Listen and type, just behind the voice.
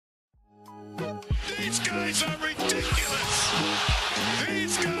guys are ridiculous.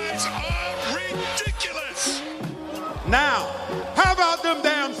 These guys are ridiculous. Now, how about them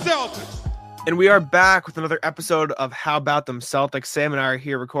damn Celtics? And we are back with another episode of How About Them Celtics. Sam and I are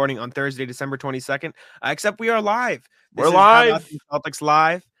here recording on Thursday, December 22nd, except we are live. We're live. How About Them Celtics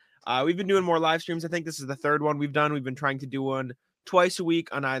live. We've been doing more live streams. I think this is the third one we've done. We've been trying to do one twice a week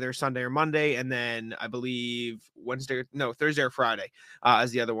on either Sunday or Monday, and then I believe Thursday or Friday as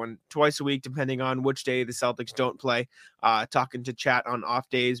the other one. Twice a week, depending on which day the Celtics don't play. Talking to chat on off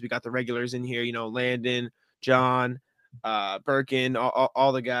days. We got the regulars in here, Landon, John, Birkin,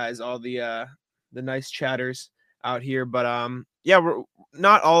 all the guys, all the nice chatters out here. But we're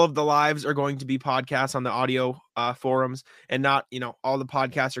not all of the lives are going to be podcasts on the audio forums, and not all the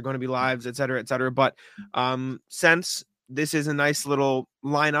podcasts are going to be lives, et cetera, but since this is a nice little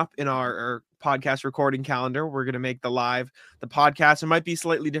lineup in our podcast recording calendar, we're going to make the podcast. It might be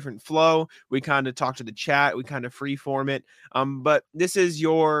slightly different flow. We kind of talk to the chat. We kind of free form it. But this is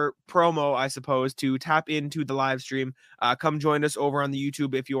your promo, I suppose, to tap into the live stream. Come join us over on the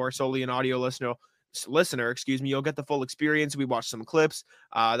YouTube. If you are solely an audio listener, you'll get the full experience. We watched some clips.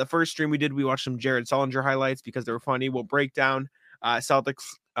 The first stream we watched some Jared Sullinger highlights because they were funny. We'll break down Celtics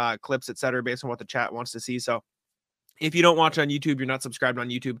clips, etc., based on what the chat wants to see. So if you don't watch on YouTube, you're not subscribed on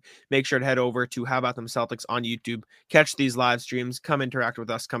YouTube, make sure to head over to How About Them Celtics on YouTube. Catch these live streams. Come interact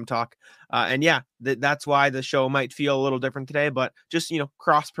with us. Come talk. That's why the show might feel a little different today, but just,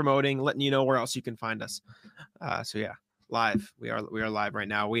 cross-promoting, letting you know where else you can find us. Live. We are live right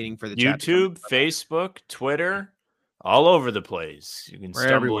now, waiting for the YouTube, Facebook, Twitter, all over the place. You can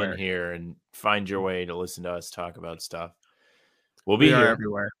stumble everywhere in here and find your way to listen to us talk about stuff. We'll be here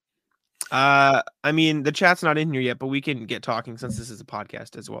everywhere. The chat's not in here yet, but we can get talking since this is a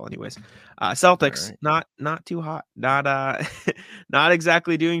podcast as well. Anyways, Celtics not too hot, not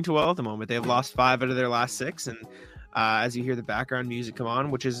exactly doing too well at the moment. They've lost 5 out of their last 6, and as you hear the background music come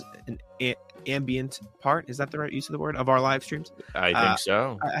on, which is an ambient part, is that the right use of the word, of our live streams? I think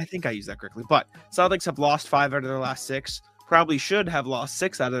so. I think I used that correctly. But Celtics have lost 5 out of their last 6. Probably should have lost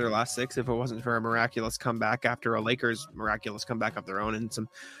 6 out of their last 6 if it wasn't for a miraculous comeback after a Lakers miraculous comeback of their own and some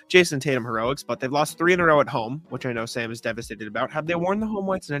Jason Tatum heroics. But they've lost 3 in a row at home, which I know Sam is devastated about. Have they worn the home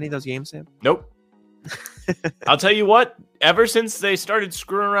whites in any of those games, Sam? Nope. I'll tell you what, ever since they started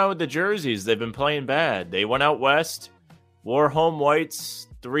screwing around with the jerseys, they've been playing bad. They went out west, wore home whites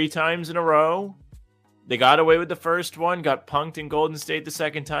 3 times in a row. They got away with the first one, got punked in Golden State the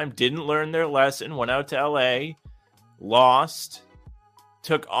second time, didn't learn their lesson, went out to LA, lost,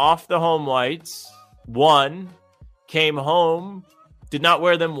 took off the home whites, won, came home, did not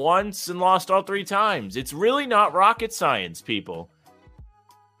wear them once, and lost all 3 times. It's really not rocket science, people.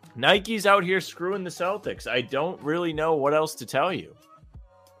 Nike's out here screwing the Celtics. I don't really know what else to tell you.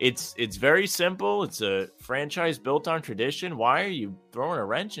 It's very simple. It's a franchise built on tradition. Why are you throwing a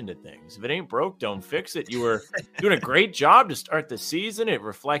wrench into things? If it ain't broke, don't fix it. You were doing a great job to start the season. It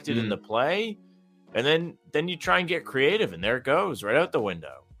reflected in the play. And then you try and get creative, and there it goes, right out the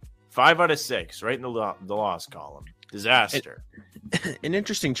window. 5 out of 6, right in the loss column. Disaster. An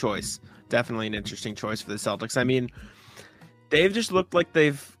interesting choice. Definitely an interesting choice for the Celtics. They've just looked like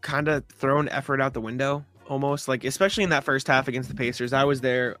they've kind of thrown effort out the window, almost. Like, especially in that first half against the Pacers. I was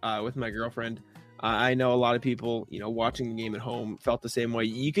there with my girlfriend. I know a lot of people, watching the game at home felt the same way.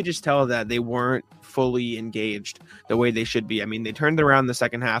 You could just tell that they weren't fully engaged the way they should be. They turned it around in the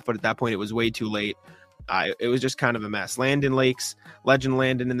second half, but at that point it was way too late. It was just kind of a mess. Landon Lakes, legend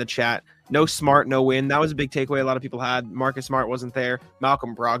Landon in the chat. No Smart, no win. That was a big takeaway a lot of people had. Marcus Smart wasn't there.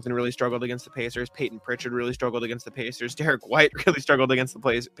 Malcolm Brogdon really struggled against the Pacers. Peyton Pritchard really struggled against the Pacers. Derek White really struggled against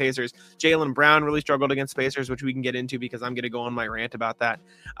the Pacers. Jaylen Brown really struggled against the Pacers, which we can get into because I'm going to go on my rant about that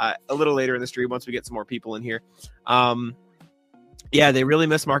a little later in the stream once we get some more people in here. They really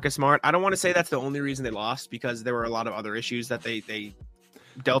miss Marcus Smart. I don't want to say that's the only reason they lost because there were a lot of other issues that they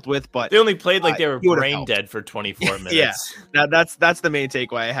dealt with, but they only played like they were brain dead for 24 minutes. That's the main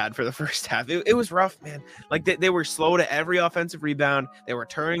takeaway I had for the first half. It was rough, man. Like they were slow to every offensive rebound. They were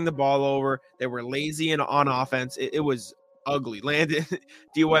turning the ball over. They were lazy and on offense. It was ugly. Landon,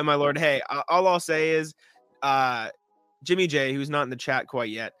 D. White, my lord. Hey, all I'll say is Jimmy J, who's not in the chat quite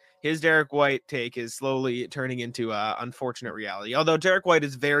yet, his Derek White take is slowly turning into unfortunate reality. Although Derek White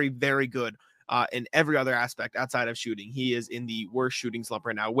is very, very good in every other aspect outside of shooting. He is in the worst shooting slump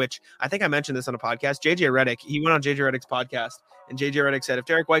right now, which I think I mentioned this on a podcast. JJ Redick, he went on JJ Redick's podcast, and JJ Redick said, if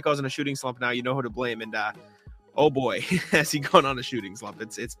Derek White goes in a shooting slump now, you know who to blame. And oh boy, has he gone on a shooting slump.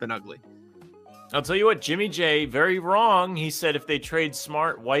 It's been ugly. I'll tell you what, Jimmy J, very wrong. He said if they trade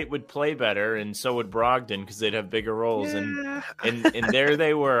Smart, White would play better, and so would Brogdon because they'd have bigger roles. Yeah. And there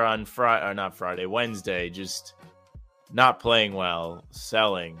they were on Wednesday, just not playing well,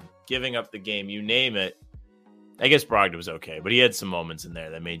 selling, giving up the game, you name it. I guess Brogdon was okay, but he had some moments in there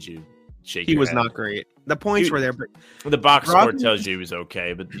that made you shake your He was head. not great. The points were there, but The box score Brogdon- tells you he was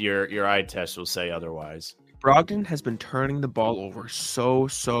okay, but your eye test will say otherwise. Brogdon has been turning the ball over so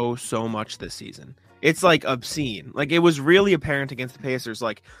much this season. It's like obscene. Like it was really apparent against the Pacers.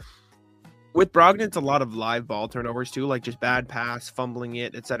 Like with Brogdon, it's a lot of live ball turnovers too, like just bad pass, fumbling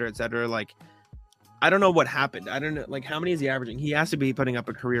it, et cetera, et cetera. Like I don't know what happened. I don't know. Like how many is he averaging? He has to be putting up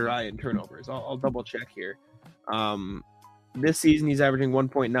a career high in turnovers. I'll double check here. This season he's averaging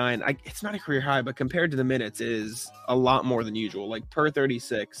 1.9. It's not a career high, but compared to the minutes, it is a lot more than usual. Like per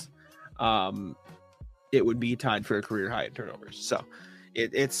 36. It would be tied for a career high in turnovers. So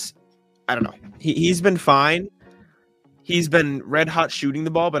it's I don't know. He's been fine. He's been red hot shooting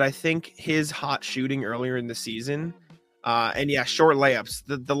the ball, but I think his hot shooting earlier in the season, and yeah, short layups.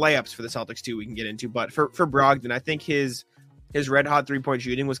 The layups for the Celtics too we can get into, but for Brogdon, I think his red hot 3-point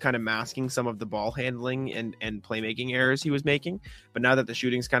shooting was kind of masking some of the ball handling and playmaking errors he was making. But now that the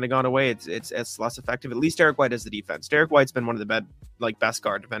shooting's kind of gone away, it's less effective. At least Derek White has the defense. Derek White's been one of the best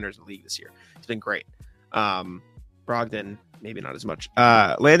guard defenders in the league this year. He's been great. Brogdon, maybe not as much.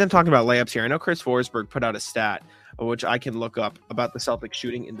 Landon talking about layups here. I know Chris Forsberg put out a stat, which I can look up, about the Celtics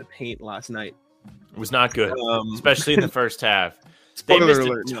shooting in the paint last night. It was not good, especially in the first half. They Spoiler missed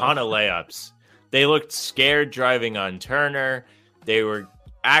alert, a ton of layups. They looked scared driving on Turner. They were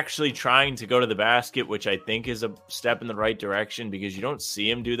actually trying to go to the basket, which I think is a step in the right direction because you don't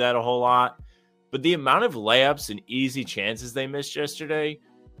see him do that a whole lot. But the amount of layups and easy chances they missed yesterday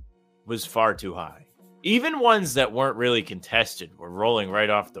was far too high. Even ones that weren't really contested were rolling right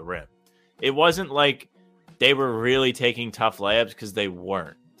off the rim. It wasn't like they were really taking tough layups because they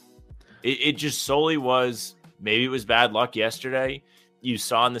weren't. It just solely was, maybe it was bad luck yesterday. You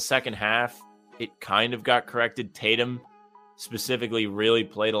saw in the second half, it kind of got corrected. Tatum specifically really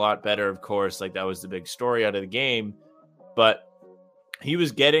played a lot better, of course. Like that was the big story out of the game. But he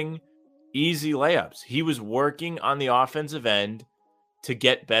was getting easy layups. He was working on the offensive end to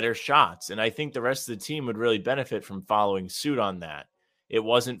get better shots. And I think the rest of the team would really benefit from following suit on that. It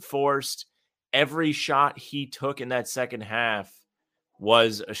wasn't forced. Every shot he took in that second half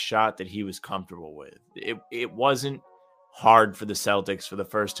was a shot that he was comfortable with. It wasn't hard for the Celtics for the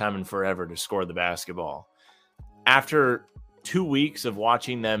first time in forever to score the basketball. After 2 weeks of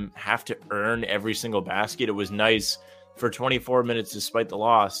watching them have to earn every single basket, it was nice for 24 minutes despite the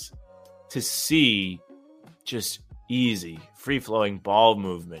loss to see just easy, free-flowing ball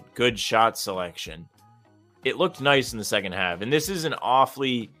movement, good shot selection. It looked nice in the second half. And this is an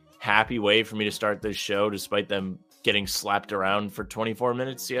awfully happy way for me to start this show, despite them getting slapped around for 24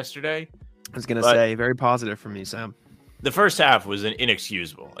 minutes yesterday. I was going to say, very positive for me, Sam. The first half was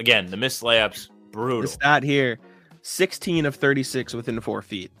inexcusable. Again, the missed layups, brutal. The stat here, 16 of 36 within 4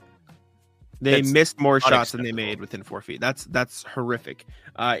 feet. They missed more shots than they made within 4 feet. That's horrific.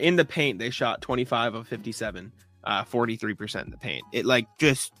 In the paint, they shot 25 of 57, 43% in the paint. It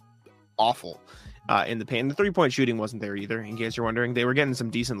just awful in the paint. The 3-point shooting wasn't there either, in case you're wondering. They were getting some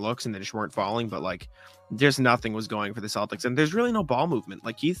decent looks and they just weren't falling, but just nothing was going for the Celtics. And there's really no ball movement.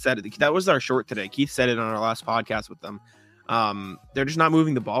 Like Keith said it. That was our short today. Keith said it on our last podcast with them. They're just not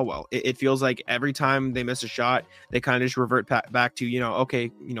moving the ball well. It feels like every time they miss a shot, they kind of just revert back to,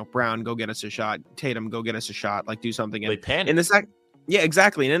 okay, Brown, go get us a shot. Tatum, go get us a shot. Do something. They panic. In the second, yeah,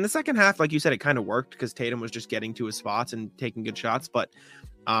 exactly. And in the second half, like you said, it kind of worked because Tatum was just getting to his spots and taking good shots. But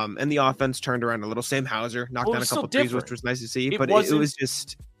and the offense turned around a little. Sam Hauser knocked down a couple threes, which was nice to see. But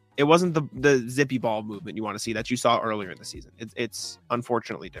it wasn't the zippy ball movement you want to see that you saw earlier in the season. It's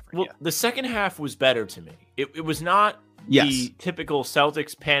unfortunately different. Well, yeah. The second half was better to me. It was not the typical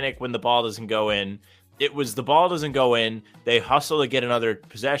Celtics panic when the ball doesn't go in. It was the ball doesn't go in. They hustle to get another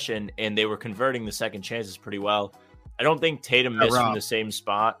possession, and they were converting the second chances pretty well. I don't think Tatum missed from the same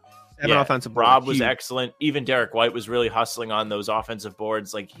spot. Offensive board. Rob was excellent. Even Derek White was really hustling on those offensive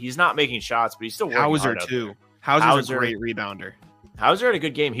boards. He's not making shots, but he's still working Hauser hard too. Hauser's a great rebounder. Hauser had a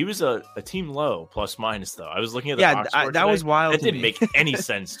good game. He was a team low, plus minus, though. I was looking at the box score that today. was wild. That didn't make any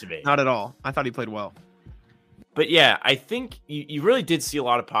sense to me. Not at all. I thought he played well. But yeah, I think you really did see a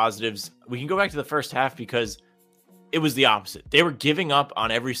lot of positives. We can go back to the first half because it was the opposite. They were giving up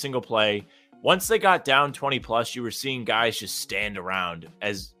on every single play. Once they got down 20 plus, you were seeing guys just stand around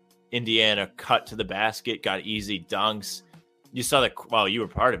as Indiana cut to the basket, got easy dunks. You saw you were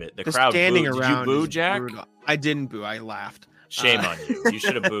part of it. The crowd standing booed. around. Did you boo, Jack? Brutal. I didn't boo. I laughed. Shame on you. You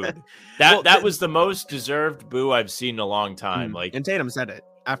should have booed. That was the most deserved boo I've seen in a long time. Like, and Tatum said it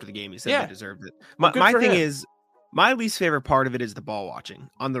after the game. He said Yeah. they deserved it. Well, My good for thing him. is, my least favorite part of it is the ball watching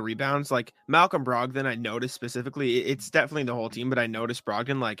on the rebounds. Like Malcolm Brogdon, I noticed specifically. It's definitely the whole team, but I noticed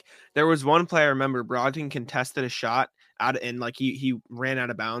Brogdon. Like there was one play I remember Brogdon contested a shot and like he ran out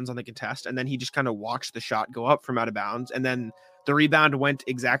of bounds on the contest, and then he just kind of watched the shot go up from out of bounds, and then the rebound went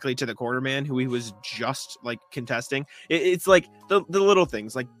exactly to the corner man who he was just like contesting. It's like the little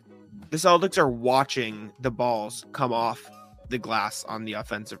things. Like the Celtics are watching the balls come off the glass on the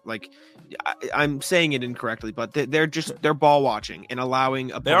offensive. Like I'm saying it incorrectly, but they're ball watching and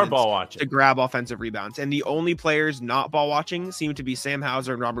allowing they are ball watching to grab offensive rebounds. And the only players not ball watching seem to be Sam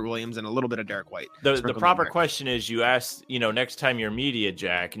Hauser and Robert Williams and a little bit of Derek White. The proper question is, you ask, next time you're media,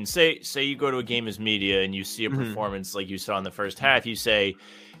 Jack, and say you go to a game as media and you see a performance like you saw in the first half, you say,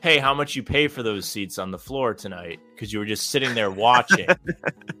 hey, how much you pay for those seats on the floor tonight? Because you were just sitting there watching.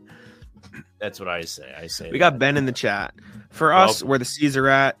 That's what I say. We got Ben in the chat. For us, where the C's are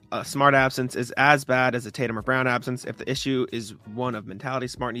at, a Smart absence is as bad as a Tatum or Brown absence. If the issue is one of mentality,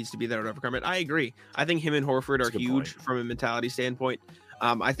 Smart needs to be there to overcome it. I agree. I think him and Horford are huge from a mentality standpoint.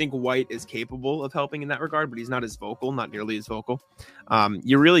 I think White is capable of helping in that regard, but he's not as vocal, not nearly as vocal.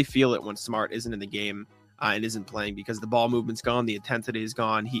 You really feel it when Smart isn't in the game and isn't playing because the ball movement's gone, the intensity is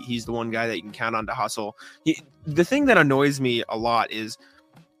gone. He's the one guy that you can count on to hustle. The thing that annoys me a lot is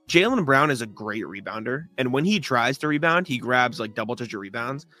Jaylen Brown is a great rebounder, and when he tries to rebound, he grabs like double-digit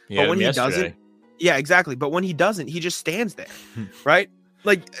rebounds. But when he doesn't, yeah, exactly. But when he doesn't, he just stands there, right?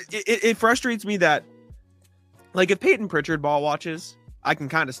 Like it frustrates me that, like, if Peyton Pritchard ball watches, I can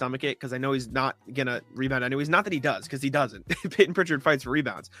kind of stomach it because I know he's not gonna rebound anyways. Not that he does, because he doesn't. Peyton Pritchard fights for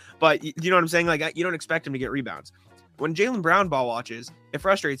rebounds, but you know what I'm saying? Like, you don't expect him to get rebounds. When Jaylen Brown ball watches, it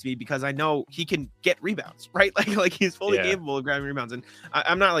frustrates me because I know he can get rebounds, right? Like he's fully capable of grabbing rebounds, and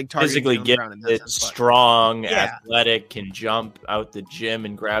I'm not like targeting physically Jaylen Brown in that sense, strong, athletic, can jump out the gym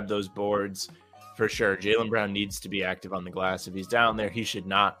and grab those boards for sure. Jaylen Brown needs to be active on the glass. If he's down there, he should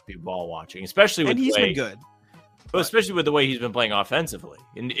not be ball watching, especially with he's been good, but especially with the way he's been playing offensively.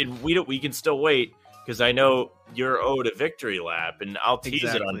 And we can still wait because I know you're owed a victory lap, and I'll tease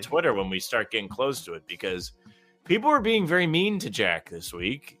it on Twitter when we start getting close to it because people were being very mean to Jack this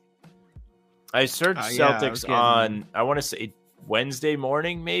week. I searched Celtics on, I want to say Wednesday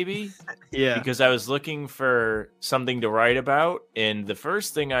morning, maybe. Yeah. Because I was looking for something to write about. And the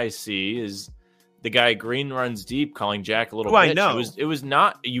first thing I see is the guy Green Runs Deep calling Jack a little bitch. I know. It was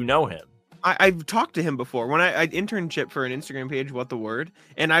not, him. I've talked to him before when I internship for an Instagram page, What the Word,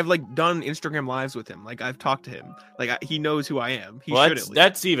 and I've like done Instagram lives with him. Like I've talked to him. Like he knows who I am.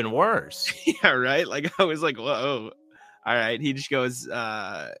 That's even worse. Yeah, right. Like I was like, whoa, all right. He just goes,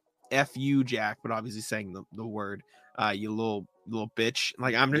 "F you, Jack," but obviously saying the word, "You little bitch."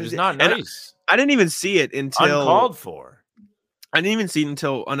 Like I'm just not nice. I didn't even see it until uncalled for. I didn't even see it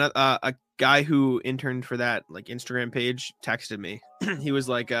until a guy who interned for that like Instagram page texted me. He was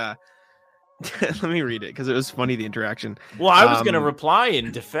like, let me read it because it was funny, the interaction. Well, I was going to reply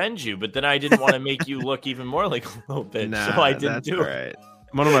and defend you, but then I didn't want to make you look even more like a little bitch, so I didn't do it.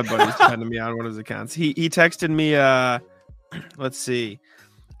 One of my buddies defended me on one of his accounts. He texted me, let's see.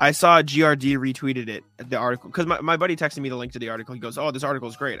 I saw GRD retweeted it, the article, because my buddy texted me the link to the article. He goes, "Oh, this article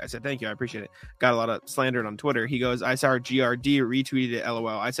is great." I said, "Thank you, I appreciate it." Got a lot of slandered on Twitter. He goes, "I saw GRD retweeted it, LOL."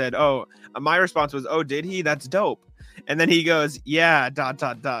 I said, "Oh," my response was, "Oh, did he? That's dope." And then he goes, "Yeah, ...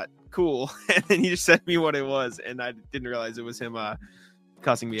 cool." And then he just sent me what it was, and I didn't realize it was him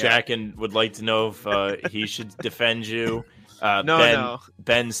cussing me Jack out. And would like to know if he should defend you. No.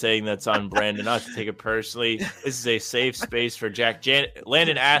 Ben saying that's on Brandon, not to take it personally. This is a safe space for Jack.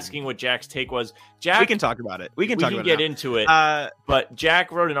 Landon asking what Jack's take was. Jack, we can talk about it. We can get into it. But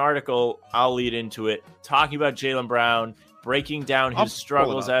Jack wrote an article. I'll lead into it, talking about Jaylen Brown, breaking down his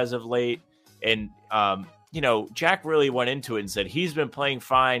struggles as of late, and Jack really went into it and said he's been playing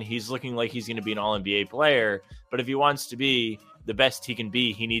fine. He's looking like he's going to be an All-NBA player, but if he wants to be the best he can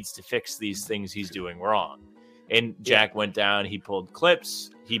be, he needs to fix these things he's doing wrong. And Jack went down, he pulled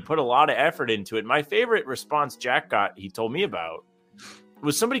clips, he put a lot of effort into it. My favorite response Jack got, he told me about,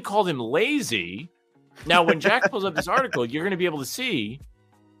 was somebody called him lazy. Now, when Jack pulls up this article, you're going to be able to see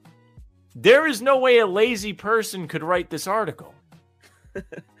there is no way a lazy person could write this artitle.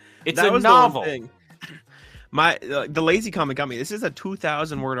 It's a novel. The lazy comment got me. This is a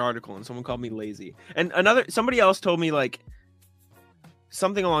 2,000 word article, and someone called me lazy. And somebody else told me like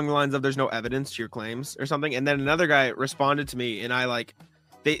something along the lines of "there's no evidence to your claims" or something. And then another guy responded to me, and I like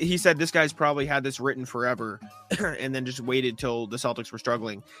he said this guy's probably had this written forever and then just waited till the Celtics were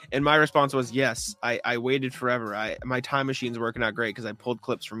struggling. And my response was, yes, I waited forever. My time machine's working out great because I pulled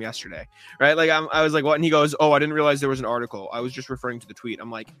clips from yesterday, right? Like I was like, what? And he goes, oh, I didn't realize there was an article. I was just referring to the tweet. I'm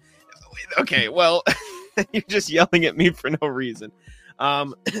like, okay, well, you're just yelling at me for no reason.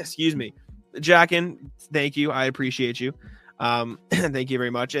 Excuse me. Jackin, thank you. I appreciate you. Thank you very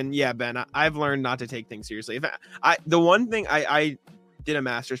much. And yeah, Ben, I've learned not to take things seriously. The one thing I did a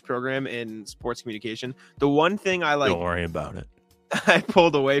master's program in sports communication. The one thing I like, don't worry about it. I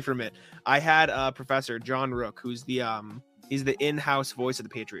pulled away from it. I had a professor, John Rook, who's he's the in-house voice of the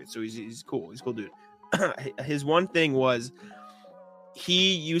Patriots. So he's cool. He's a cool dude. His one thing was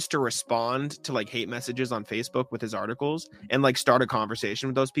he used to respond to like hate messages on Facebook with his articles and like start a conversation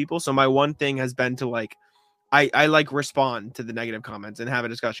with those people. So my one thing has been to like, I like respond to the negative comments and have a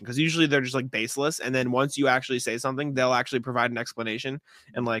discussion because usually they're just like baseless. And then once you actually say something, they'll actually provide an explanation.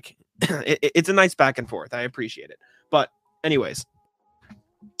 And like, it's a nice back and forth. I appreciate it. But anyways,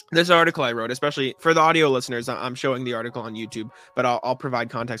 this article I wrote, especially for the audio listeners, I'm showing the article on YouTube, but I'll provide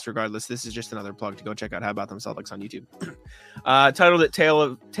context regardless. This is just another plug to go check out How About Them Celtics on YouTube. Titled it Tale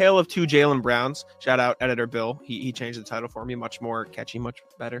of Two Jaylen Browns. Shout out editor Bill. He changed the title for me. Much more catchy, much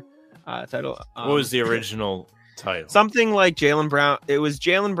better. Title. What was the original title? Something like Jaylen Brown. It was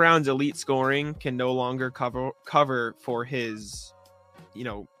Jaylen Brown's elite scoring can no longer cover for his,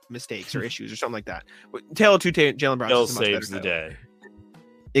 mistakes or issues or something like that. Tale of Two Jaylen Browns. Bill saves the day.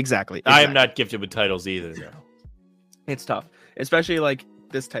 Exactly. I am not gifted with titles either, though. It's tough, especially like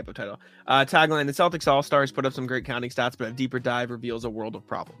this type of title. Tagline: The Celtics All-Stars put up some great counting stats, but a deeper dive reveals a world of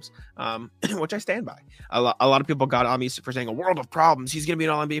problems, which I stand by. A lot of people got on me for saying a world of problems. He's going to be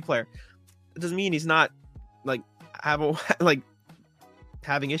an All-NBA player. It doesn't mean he's not like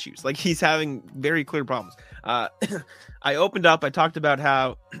having issues. Like he's having very clear problems. I talked about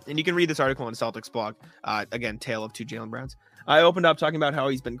how, and you can read this article on Celtics blog. Again, Tale of Two Jaylen Browns. I opened up talking about how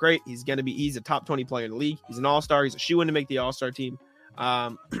he's been great. He's a top 20 player in the league. He's an all-star. He's a shoo-in to make the all-star team.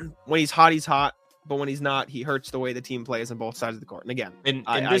 When he's hot, he's hot. But when he's not, he hurts the way the team plays on both sides of the court. And again, and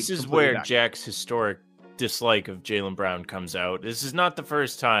this is where Jack's historic dislike of Jaylen Brown comes out. This is not the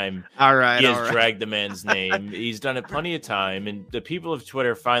first time he has dragged the man's name. He's done it plenty of time, and the people of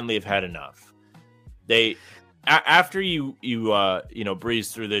Twitter finally have had enough. After you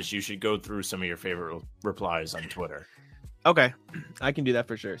breeze through this, you should go through some of your favorite replies on Twitter. Okay, I can do that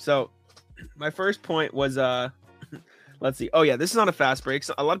for sure. So my first point was, let's see. Oh, yeah, this is on a fast break.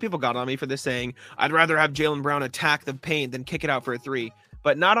 So a lot of people got on me for this saying, I'd rather have Jaylen Brown attack the paint than kick it out for a three,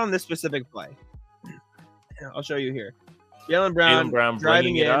 but not on this specific play. I'll show you here. Jaylen Brown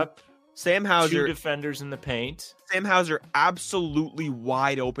driving it up. Sam Hauser. 2 defenders in the paint. Sam Hauser absolutely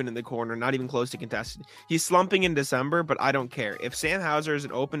wide open in the corner, not even close to contested. He's slumping in December, but I don't care. If Sam Hauser is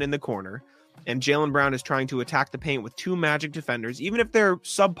open in the corner, and Jaylen Brown is trying to attack the paint with 2 Magic defenders, even if they're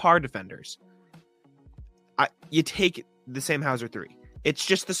subpar defenders, you take the Sam Hauser 3. It's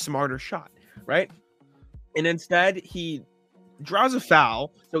just the smarter shot, right? And instead, he draws a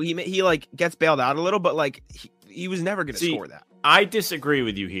foul, so he like gets bailed out a little, but like he was never going to score that. I disagree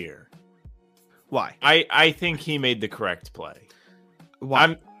with you here. Why? I think he made the correct play.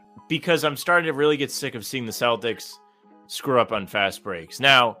 Why? Because I'm starting to really get sick of seeing the Celtics screw up on fast breaks.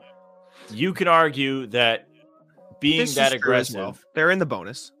 Now, you can argue that being that aggressive, well. They're in the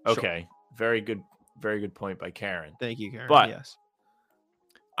bonus. Okay, sure. Very good point by Karen. Thank you, Karen. But yes,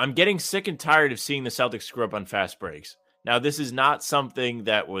 I'm getting sick and tired of seeing the Celtics screw up on fast breaks. Now, this is not something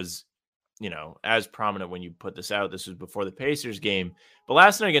that was, as prominent when you put this out. This was before the Pacers game. But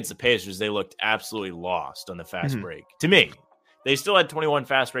last night against the Pacers, they looked absolutely lost on the fast break. To me, they still had 21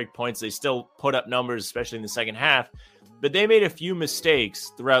 fast break points. They still put up numbers, especially in the second half. But they made a few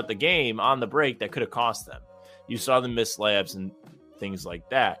mistakes throughout the game on the break that could have cost them. You saw them miss layups and things like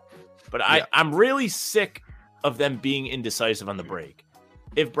that. But I'm really sick of them being indecisive on the break.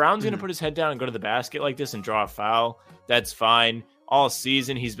 If Brown's going to put his head down and go to the basket like this and draw a foul, that's fine. All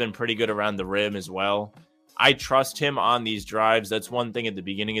season, he's been pretty good around the rim as well. I trust him on these drives. That's one thing at the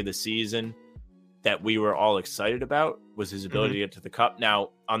beginning of the season that we were all excited about was his ability to get to the cup. Now,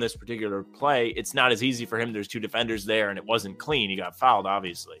 on this particular play, it's not as easy for him. There's 2 defenders there, and it wasn't clean. He got fouled,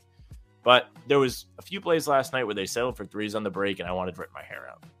 obviously. But there was a few plays last night where they settled for threes on the break, and I wanted to rip my hair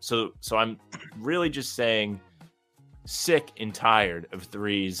out. So I'm really just saying sick and tired of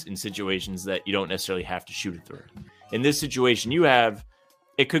threes in situations that you don't necessarily have to shoot a three. In this situation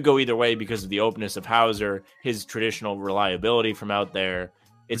it could go either way because of the openness of Hauser, his traditional reliability from out there.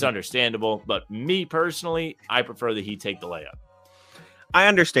 It's understandable, but me personally, I prefer that he take the layup. I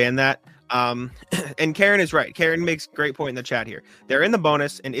understand that. And Karen is right. Karen makes a great point in the chat here. They're in the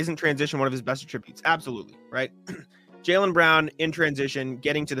bonus, and isn't transition one of his best attributes? Absolutely, right? Jaylen Brown in transition,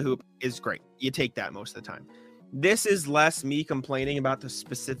 getting to the hoop is great. You take that most of the time. This is less me complaining about the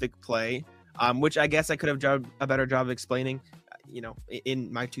specific play, which I guess I could have done a better job of explaining,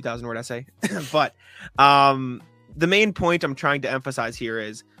 in my 2,000-word essay. But the main point I'm trying to emphasize here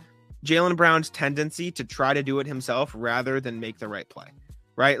is Jaylen Brown's tendency to try to do it himself rather than make the right play,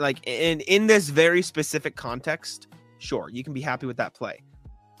 right? Like in this very specific context, sure, you can be happy with that play.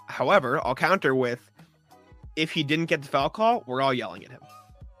 However, I'll counter with, if he didn't get the foul call, we're all yelling at him.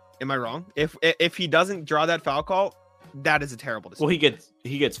 Am I wrong? If he doesn't draw that foul call, that is a terrible decision. Well,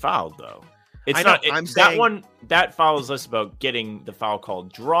 he gets fouled though. It's not. I'm saying that foul is less about getting the foul call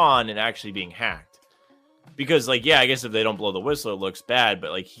drawn and actually being hacked. Because I guess if they don't blow the whistle, it looks bad.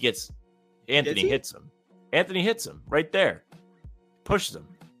 But Anthony hits him. Anthony hits him right there, pushes him.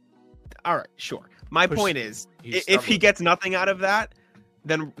 All right, sure. My point is, if he gets nothing out of that,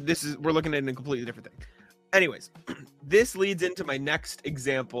 then we're looking at a completely different thing. Anyways, this leads into my next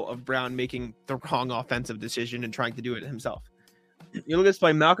example of Brown making the wrong offensive decision and trying to do it himself. You look at this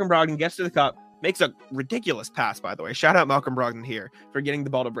play, Malcolm Brogdon gets to the cup, makes a ridiculous pass, by the way. Shout out Malcolm Brogdon here for getting the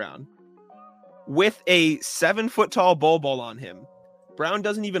ball to Brown. With a 7-foot-tall Bol on him, Brown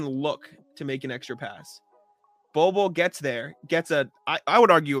doesn't even look to make an extra pass. Bol gets there, I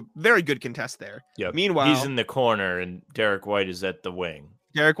would argue, a very good contest there. Yep. Meanwhile, he's in the corner and Derek White is at the wing.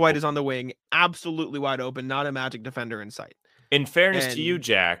 Derek White is on the wing, absolutely wide open, not a Magic defender in sight. In fairness to you,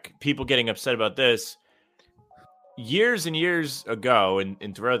 Jack, people getting upset about this, years and years ago,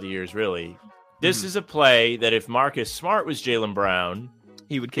 and throughout the years, really, this is a play that if Marcus Smart was Jaylen Brown,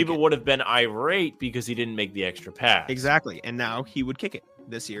 people would have been irate because he didn't make the extra pass. Exactly, and now he would kick it.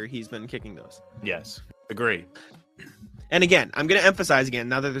 This year, he's been kicking those. Yes, agree. And again, I'm going to emphasize again,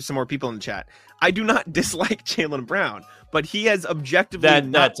 now that there's some more people in the chat, I do not dislike Jaylen Brown, but he has objectively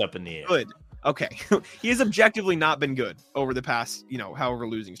that's up in the air. Good. Okay. He has objectively not been good over the past, however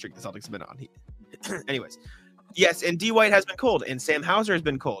losing streak the Celtics have been on. Anyways, yes, and D. White has been cold, and Sam Hauser has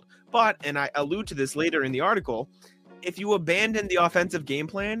been cold. But, and I allude to this later in the article, if you abandon the offensive game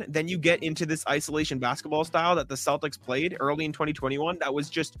plan, then you get into this isolation basketball style that the Celtics played early in 2021 that was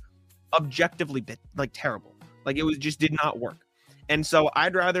just objectively terrible. It just did not work. And so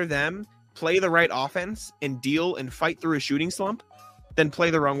I'd rather them play the right offense and deal and fight through a shooting slump than play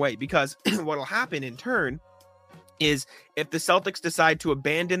the wrong way. Because what'll happen in turn is if the Celtics decide to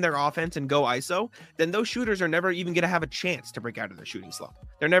abandon their offense and go ISO, then those shooters are never even going to have a chance to break out of their shooting slump.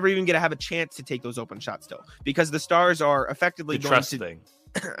 They're never even going to have a chance to take those open shots still, because the Stars are effectively the going trust to thing.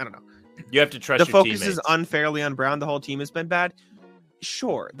 I don't know. You have to trust the your focus teammates. is unfairly on Brown. The whole team has been bad.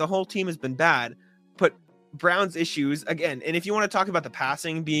 Sure, the whole team has been bad, but Brown's issues again. And if you want to talk about the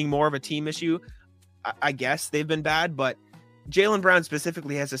passing being more of a team issue, I guess they've been bad, but Jaylen Brown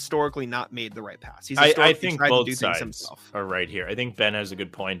specifically has historically not made the right pass. He's I think tried both to do sides things himself. are right here. I think Ben has a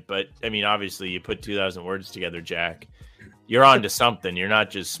good point, but I mean, obviously, you put 2,000 words together, Jack. You're on to something. You're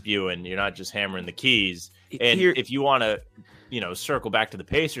not just spewing. You're not just hammering the keys. And if you want to, circle back to the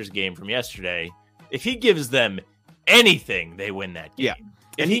Pacers game from yesterday, if he gives them anything, they win that game. Yeah.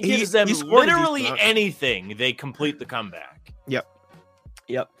 If he gives them literally anything, they complete the comeback. Yep.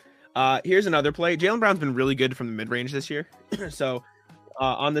 Here's another play. Jaylen Brown's been really good from the mid-range this year. So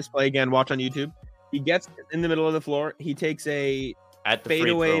on this play, again, watch on YouTube. He gets in the middle of the floor. He takes a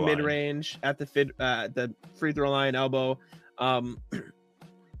fadeaway mid-range at the free throw line, elbow.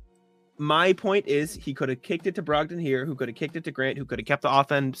 My point is he could have kicked it to Brogdon here, who could have kicked it to Grant, who could have kept the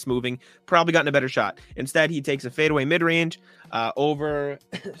offense moving, probably gotten a better shot. Instead, he takes a fadeaway mid-range over,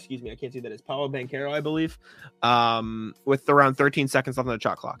 excuse me, I can't see that. It's Paolo Banchero, I believe, with around 13 seconds left on the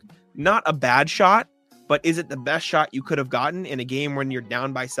shot clock. Not a bad shot, but is it the best shot you could have gotten in a game when you're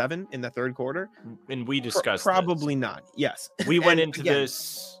down by 7 in the third quarter? And we discussed probably not. Yes. We went into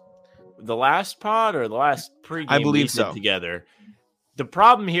this the last pod or the last pregame I believe so. Together. The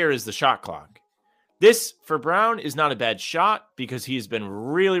problem here is the shot clock. This, for Brown, is not a bad shot because he's been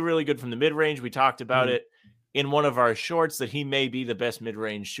really, really good from the mid-range. We talked about it in one of our shorts that he may be the best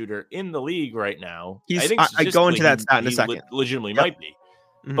mid-range shooter in the league right now. I go into that stat in a second. Legitimately might be.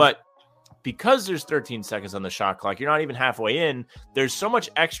 Mm-hmm. But because there's 13 seconds on the shot clock, you're not even halfway in. There's so much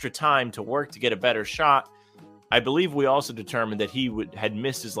extra time to work to get a better shot. I believe we also determined that he had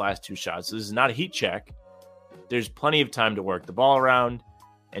missed his last 2 shots. So this is not a heat check. There's plenty of time to work the ball around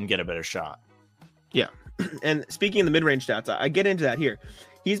and get a better shot. Yeah. And speaking of the mid-range stats, I get into that here.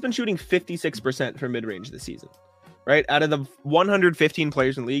 He's been shooting 56% from mid-range this season. right? Out of the 115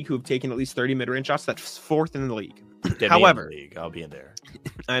 players in the league who have taken at least 30 mid-range shots, that's fourth in the league. However, league. I'll be in there.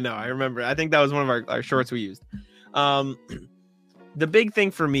 I know, I remember. I think that was one of our shorts we used. The big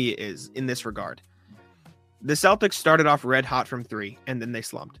thing for me is, in this regard, the Celtics started off red hot from three, and then they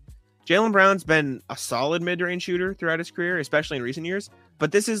slumped. Jaylen Brown's been a solid mid-range shooter throughout his career, especially in recent years,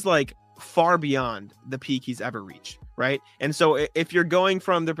 but this is like far beyond the peak he's ever reached, right? And so if you're going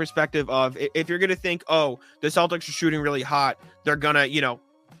from the perspective of, if you're going to think, oh, the Celtics are shooting really hot, they're going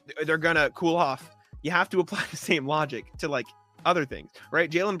to cool off, you have to apply the same logic to like other things, right?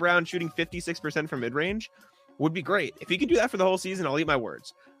 Jaylen Brown shooting 56% from mid-range would be great. If he could do that for the whole season, I'll eat my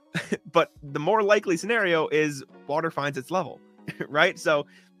words. But the more likely scenario is water finds its level, right? So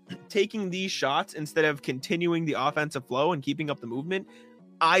taking these shots instead of continuing the offensive flow and keeping up the movement,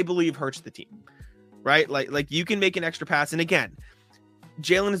 I believe hurts the team, right? Like you can make an extra pass. And again,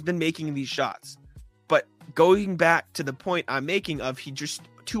 Jaylen has been making these shots, but going back to the point I'm making of, he just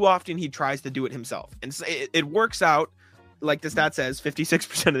too often he tries to do it himself. And it works out, like the stat says,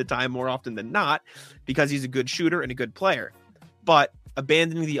 56% of the time, more often than not, because he's a good shooter and a good player. But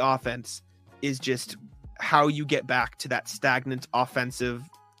abandoning the offense is just how you get back to that stagnant offensive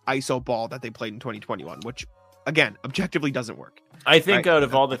ISO ball that they played in 2021, which again, objectively doesn't work. I think out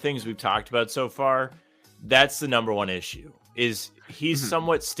of all the things we've talked about so far, that's the number one issue, is he's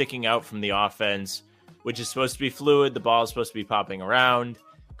somewhat sticking out from the offense, which is supposed to be fluid. The ball is supposed to be popping around.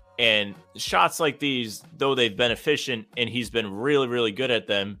 And shots like these, though they've been efficient and he's been really, really good at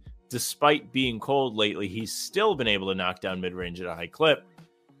them, despite being cold lately, he's still been able to knock down mid-range at a high clip.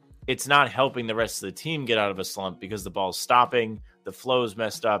 It's not helping the rest of the team get out of a slump because the ball's stopping, the flow's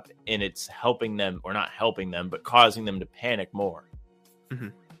messed up, and it's helping them, or not helping them, but causing them to panic more. Mm-hmm.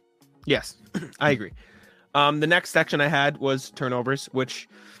 Yes, I agree. The next section I had was turnovers, which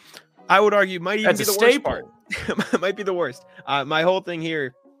I would argue might even be the worst part. Might be the worst. My whole thing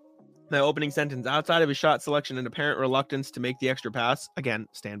here, my opening sentence, outside of his shot selection and apparent reluctance to make the extra pass, again,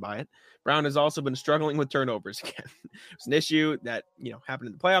 stand by it, Brown has also been struggling with turnovers again. It's an issue that, happened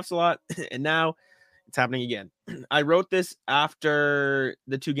in the playoffs a lot, and now it's happening again. I wrote this after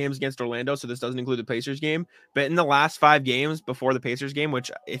the 2 games against Orlando, so this doesn't include the Pacers game, but in the last 5 games before the Pacers game,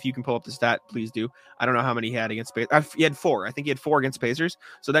 which if you can pull up the stat, please do. I don't know how many he had against Pacers. He had 4. I think he had 4 against Pacers.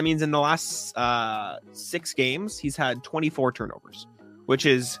 So that means in the last 6 games, he's had 24 turnovers, which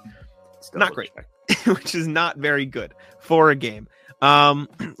is not great, which is not very good for a game.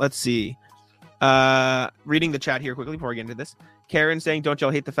 Let's see. Reading the chat here quickly before I get into this. Karen saying, don't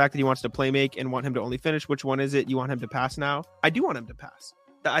y'all hate the fact that he wants to play make and want him to only finish? Which one is it? You want him to pass now? I do want him to pass.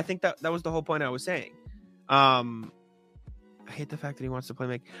 I think that was the whole point I was saying. I hate the fact that he wants to play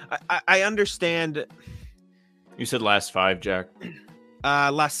make. I understand. You said last 5, Jack.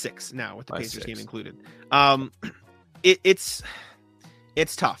 Last 6 now with the Last Pacers 6. game included.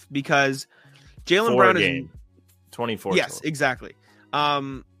 It's tough because Jaylen Brown is 24. Yes, total. exactly.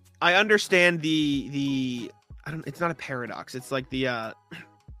 I understand the it's not a paradox. It's like the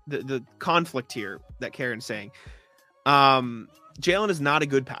conflict here that Karen's saying. Jaylen is not a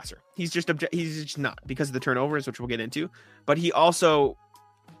good passer. He's just not, because of the turnovers, which we'll get into, but he also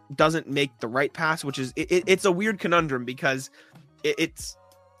doesn't make the right pass, which is it's a weird conundrum because it's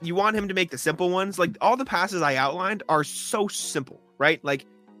you want him to make the simple ones. Like all the passes I outlined are so simple, right? Like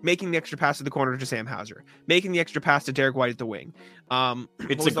making the extra pass to the corner to Sam Hauser, making the extra pass to Derek White at the wing.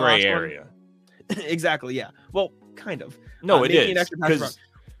 It's a gray area. Exactly. Yeah. Well, kind of. No, it is. Because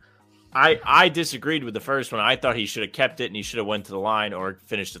I disagreed with the first one. I thought he should have kept it and he should have went to the line or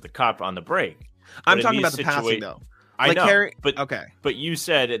finished at the cup on the break. I'm talking about the passing though. I know. But okay. But you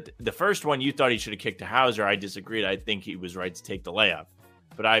said the first one you thought he should have kicked to Hauser. I disagreed. I think he was right to take the layup.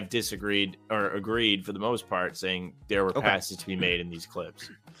 But I've disagreed or agreed for the most part, saying there were passes to be made in these clips.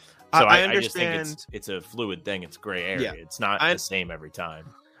 So I understand. I just think it's a fluid thing. It's gray area. Yeah. It's not the same every time.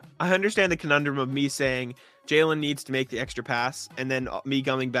 I understand the conundrum of me saying Jaylen needs to make the extra pass and then me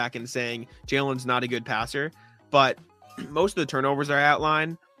coming back and saying Jaylen's not a good passer. But most of the turnovers I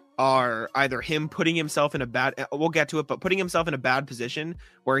outline are either him putting himself in a bad, we'll get to it, but putting himself in a bad position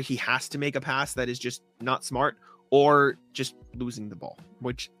where he has to make a pass that is just not smart, or just losing the ball,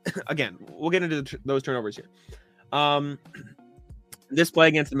 which again, we'll get into those turnovers here. This play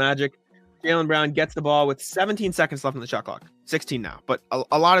against the Magic, Jaylen Brown gets the ball with 17 seconds left in the shot clock. 16 now, but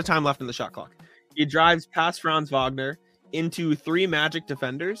a lot of time left in the shot clock. He drives past Franz Wagner into 3 Magic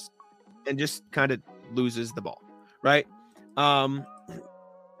defenders and just kind of loses the ball, right?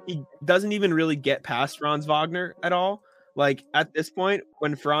 He doesn't even really get past Franz Wagner at all. Like at this point,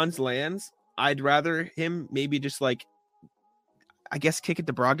 when Franz lands, I'd rather him maybe just like, I guess, kick it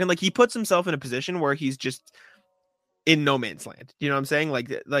to Brogdon. Like he puts himself in a position where he's just in no man's land. You know what I'm saying?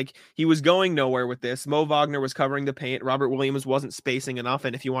 Like he was going nowhere with this. Mo Wagner was covering the paint. Robert Williams wasn't spacing enough.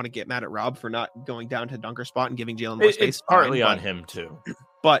 And if you want to get mad at Rob for not going down to dunker spot and giving Jaylen more space, it's partly on him too.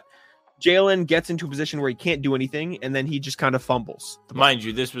 But Jaylen gets into a position where he can't do anything, and then he just kind of fumbles. Mind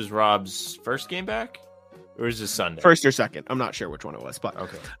you, this was Rob's first game back, or is this Sunday? First or second. I'm not sure which one it was, but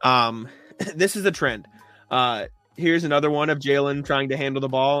okay. This is a trend. Here's another one of Jaylen trying to handle the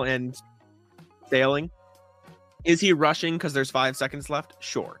ball and failing. Is he rushing because there's 5 seconds left?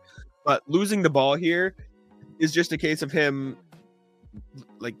 Sure. But losing the ball here is just a case of him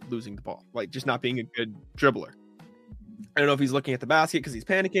like losing the ball, like just not being a good dribbler. I don't know if he's looking at the basket because he's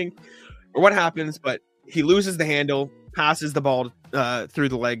panicking or what happens, but he loses the handle, passes the ball through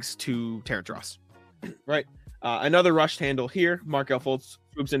the legs to Terrence Ross. Right. Another rushed handle here. Markelle Fultz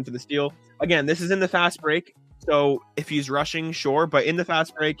swoops in for the steal. Again, this is in the fast break. So if he's rushing, sure. But in the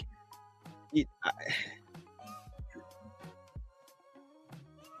fast break, he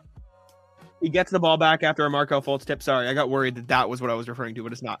gets the ball back after a Markelle Fultz tip. Sorry, I got worried that was what I was referring to,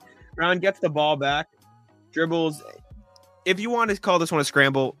 but it's not. Brown gets the ball back, dribbles. If you want to call this one a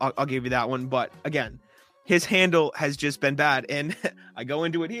scramble, I'll give you that one. But again, his handle has just been bad. And I go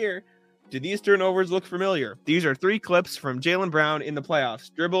into it here. Do these turnovers look familiar? These are 3 clips from Jaylen Brown in the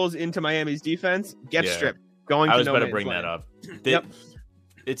playoffs. Dribbles into Miami's defense, gets stripped. I was about to bring that up. Yep.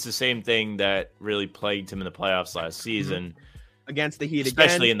 It's the same thing that really plagued him in the playoffs last season. Against the Heat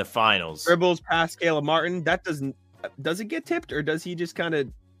especially again. In the finals. Dribbles past Caleb Martin. That does it get tipped, or does he just kind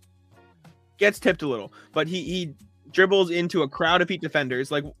of gets tipped a little? But he dribbles into a crowd of Heat defenders.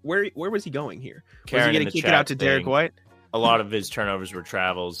 Like where was he going here? Was he going to kick it out to Derek White? A lot of his turnovers were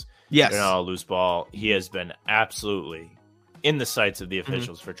travels. Yes. They're not a loose ball. He has been absolutely in the sights of the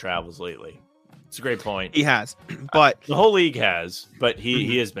officials for travels lately. It's a great point. He has, but the whole league has, but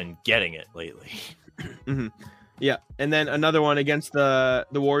he has been getting it lately. Yeah, and then another one against the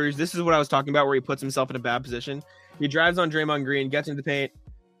Warriors. This is what I was talking about, where he puts himself in a bad position. He drives on Draymond Green, gets into the paint,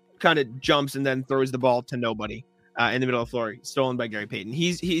 kind of jumps, and then throws the ball to nobody in the middle of the floor, stolen by Gary Payton.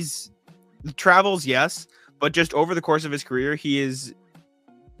 He's travels, yes, but just over the course of his career, he is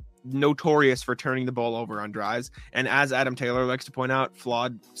notorious for turning the ball over on drives. And as Adam Taylor likes to point out,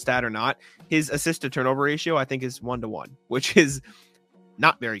 flawed stat or not, his assist to turnover ratio, I think, is 1-1, which is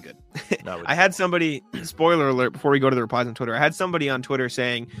not very good. I had somebody, spoiler alert, before we go to the replies on Twitter, I had somebody on Twitter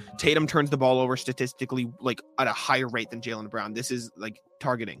saying Tatum turns the ball over statistically like at a higher rate than Jaylen Brown. This is like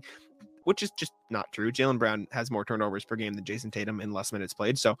targeting, which is just not true. Jaylen Brown has more turnovers per game than Jason Tatum in less minutes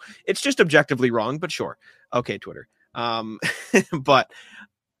played. So it's just objectively wrong, but sure. Okay, Twitter. But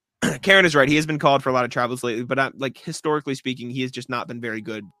Karen is right. He has been called for a lot of travels lately, but like historically speaking, he has just not been very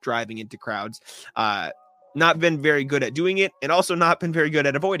good driving into crowds. Not been very good at doing it, and also not been very good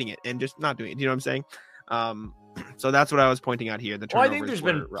at avoiding it and just not doing it. You know what I'm saying? So that's what I was pointing out here. I think there's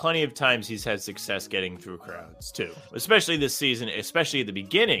been plenty of times he's had success getting through crowds too, especially this season, especially at the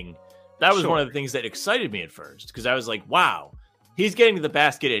beginning. That was one of the things that excited me at first, because I was like, wow, he's getting to the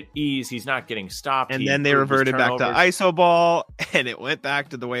basket at ease. He's not getting stopped. And then they reverted back to ISO ball, and it went back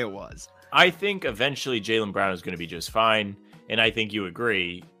to the way it was. I think eventually Jaylen Brown is going to be just fine, and I think you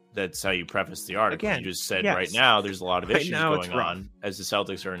agree. That's how you preface the article. Again, you just said right now there's a lot of issues going on as the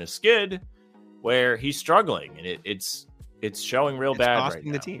Celtics are in a skid where he's struggling, and it's showing real bad right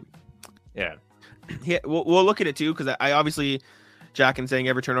now. The team. Yeah. We'll look at it too, because I obviously Jack and saying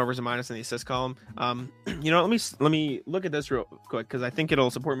every turnover is a minus in the assist column. Let me look at this real quick, because I think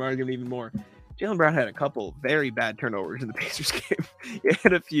it'll support my argument even more. Jaylen Brown had a couple very bad turnovers in the Pacers game. He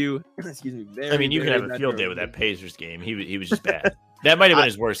had a few. Excuse me. You can have a field day with that Pacers game. He was just bad. That might have been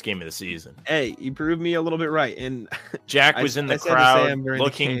his worst game of the season. Hey, you proved me a little bit right. And Jack was in the crowd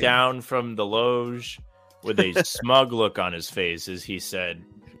looking down from the loge with a smug look on his face as he said,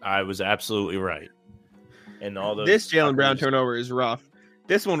 I was absolutely right. And all those this Jaylen Brown turnover is rough.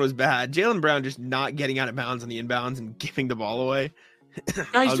 This one was bad. Jaylen Brown just not getting out of bounds on the inbounds and giving the ball away.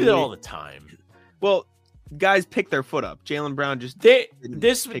 Guys do that all the time. Well, guys pick their foot up. Jaylen Brown just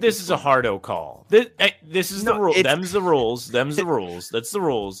this is a hardo call. This is the rule. Them's the rules. Them's the rules. That's the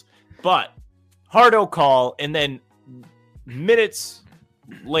rules. But hardo call, and then minutes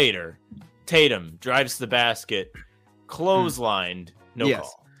later, Tatum drives to the basket, clotheslined, no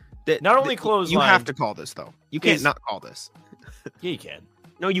call. Not only clotheslined. You have to call this though. You can't not call this. Yeah, you can.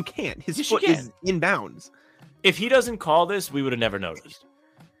 No, you can't. His foot is in bounds. If he doesn't call this, we would have never noticed.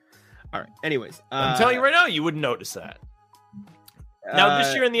 All right. Anyways, I'm telling you right now, you wouldn't notice that. Now,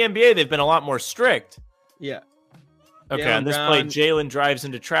 this year in the NBA, they've been a lot more strict. Yeah. Okay, on this play, Jaylen drives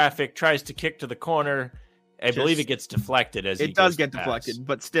into traffic, tries to kick to the corner. I believe it gets deflected as it does get deflected,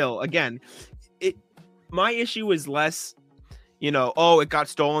 but still, again, my issue is less, it got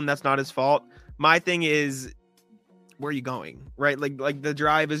stolen. That's not his fault. My thing is, where are you going? Right? Like the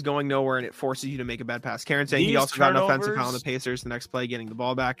drive is going nowhere and it forces you to make a bad pass. Karen saying he also got an offensive foul on the Pacers the next play, getting the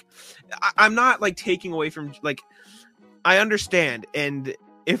ball back. I'm not like taking away from I understand. And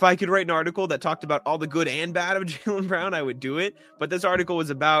if I could write an article that talked about all the good and bad of Jaylen Brown, I would do it. But this article was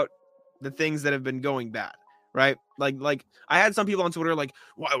about the things that have been going bad, right? Like I had some people on Twitter like,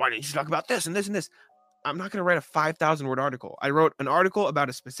 why didn't you talk about this and this and this? I'm not going to write a 5,000 word article. I wrote an article about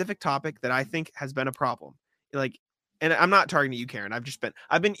a specific topic that I think has been a problem. And I'm not targeting you, Karen.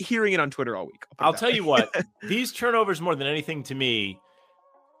 I've been hearing it on Twitter all week. I'll tell you what, these turnovers more than anything to me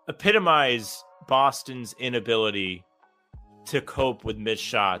epitomize Boston's inability to cope with missed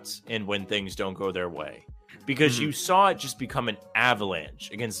shots and when things don't go their way, because you saw it just become an avalanche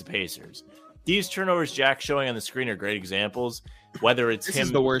against the Pacers. These turnovers Jack's showing on the screen are great examples, whether it's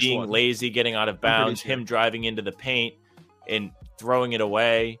him being lazy, getting out of bounds, him driving into the paint and throwing it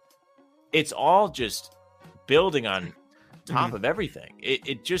away. It's all just building on top of everything.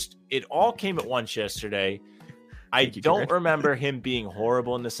 It all came at once yesterday. I don't remember him being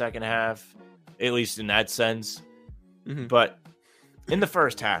horrible in the second half, at least in that sense. But in the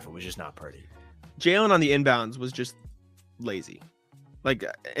first half, it was just not pretty. Jaylen on the inbounds was just lazy.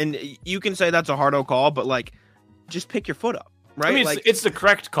 And you can say that's a hardo call, but just pick your foot up, right? I mean, it's the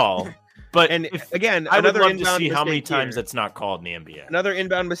correct call. But again, I would love to see how many times that's not called in the NBA. Another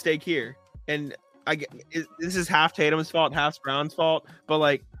inbound mistake here. And this is half Tatum's fault, half Brown's fault,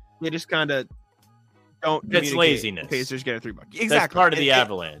 but they just kind of don't. It's laziness. The Pacers get a 3 bucket. Exactly. That's part of the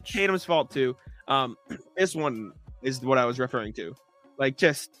avalanche. Tatum's fault too. This one is what I was referring to.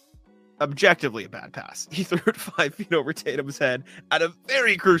 Just objectively a bad pass. He threw it 5 feet over Tatum's head at a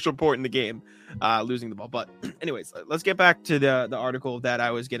very crucial point in the game, losing the ball. But anyways, let's get back to the article that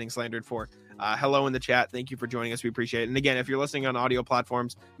I was getting slandered for. Hello in the chat. Thank you for joining us. We appreciate it. And again, if you're listening on audio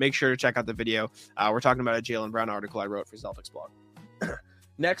platforms, make sure to check out the video. We're talking about a Jaylen Brown article I wrote for Celtics blog.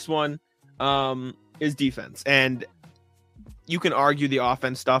 Next one is defense. And you can argue the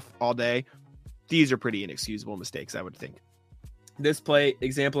offense stuff all day. These are pretty inexcusable mistakes, I would think. This play,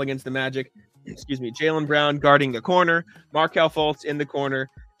 example against the Magic, Jaylen Brown guarding the corner, Markelle Fultz in the corner,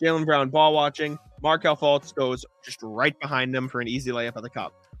 Jaylen Brown ball watching, Markelle Fultz goes just right behind them for an easy layup at the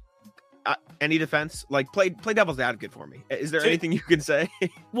cup. Any defense, play devil's advocate for me. Is there anything you can say?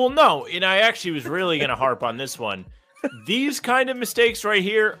 Well, no, and I actually was really going to harp on this one. These kind of mistakes right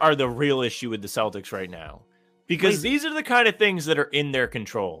here are the real issue with the Celtics right now, because these are the kind of things that are in their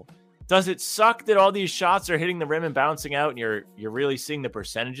control. Does it suck that all these shots are hitting the rim and bouncing out and you're really seeing the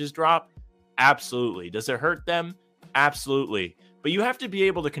percentages drop? Absolutely. Does it hurt them? Absolutely. But you have to be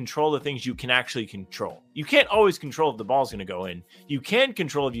able to control the things you can actually control. You can't always control if the ball's going to go in. You can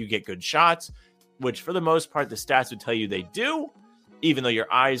control if you get good shots, which for the most part, the stats would tell you they do, even though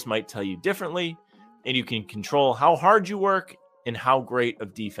your eyes might tell you differently. And you can control how hard you work and how great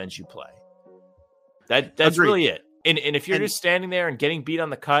of defense you play. That's really it. And if you're just standing there and getting beat on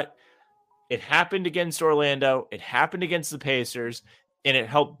the cut, it happened against Orlando. It happened against the Pacers. And it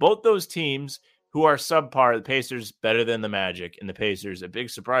helped both those teams who are subpar. The Pacers better than the Magic, and the Pacers, a big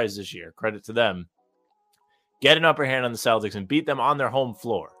surprise this year. Credit to them. Get an upper hand on the Celtics and beat them on their home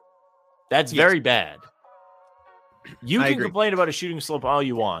floor. That's very bad. You can complain about a shooting slip all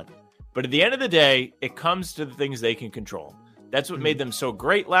you want, but at the end of the day, it comes to the things they can control. That's what made them so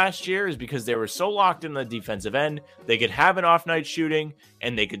great last year, is because they were so locked in the defensive end. They could have an off night shooting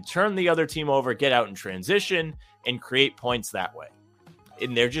and they could turn the other team over, get out in transition, and create points that way.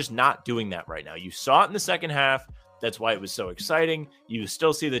 And they're just not doing that right now. You saw it in the second half. That's why it was so exciting. You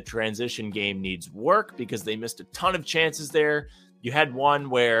still see the transition game needs work because they missed a ton of chances there. You had one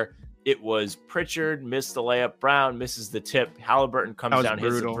where it was Pritchard missed the layup, Brown misses the tip, Halliburton comes down,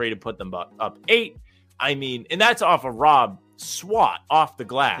 hits the three to put them up 8. I mean, and that's off a Rob swat off the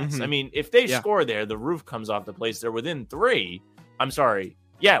glass. I mean, if they score there, the roof comes off the place. They're within 3. I'm sorry.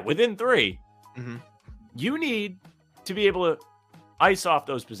 Yeah, within 3. You need to be able to ice off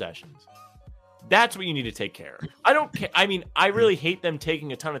those possessions. That's what you need to take care of. I don't care. I mean, I really hate them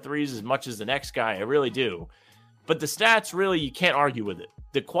taking a ton of threes as much as the next guy. I really do. But the stats, really, you can't argue with it.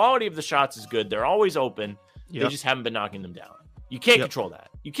 The quality of the shots is good. They're always open. They just haven't been knocking them down. You can't control that.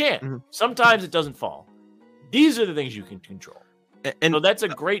 You can't. Sometimes it doesn't fall. These are the things you can control. And so that's a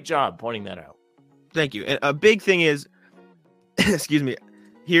great job pointing that out. Thank you. And a big thing is, excuse me,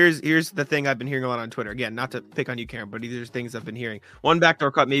 here's the thing I've been hearing a lot on Twitter. Again, not to pick on you, Karen, but these are things I've been hearing. One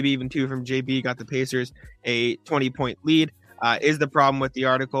backdoor cut, maybe even 2 from JB, got the Pacers a 20-point lead. Is the problem with the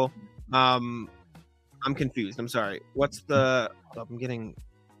article? I'm confused. I'm sorry. I'm getting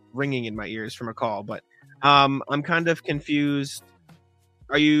ringing in my ears from a call, but I'm kind of confused.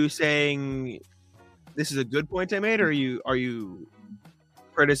 Are you saying this is a good point I made, or are you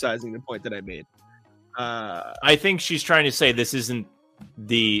criticizing the point that I made? I think she's trying to say this isn't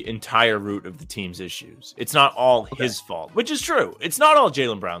the entire root of the team's issues. It's not all his fault, which is true. It's not all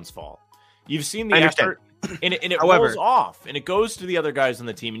Jaylen Brown's fault. You've seen the effort, and it rolls off, and it goes to the other guys on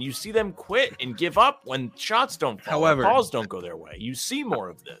the team, and you see them quit and give up when shots don't fall, balls don't go their way. You see more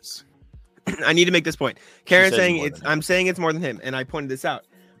of this. I need to make this point. Karen's saying I'm saying it's more than him, and I pointed this out.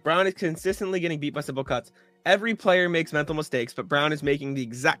 Brown is consistently getting beat by simple cuts. Every player makes mental mistakes, but Brown is making the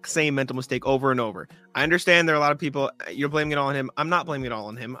exact same mental mistake over and over. I understand there are a lot of people, you're blaming it all on him. I'm not blaming it all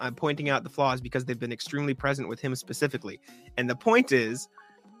on him. I'm pointing out the flaws because they've been extremely present with him specifically. And the point is,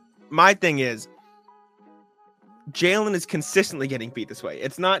 my thing is, Jaylen is consistently getting beat this way.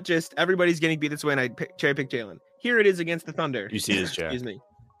 It's not just everybody's getting beat this way and I cherry pick Jaylen. Here it is against the Thunder. You see this, Jack. Excuse me.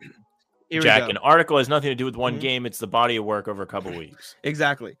 Jack, an article has nothing to do with one game. It's the body of work over a couple weeks.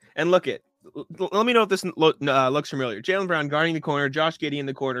 Exactly. And let me know if this looks familiar. Jaylen Brown guarding the corner, Josh Giddey in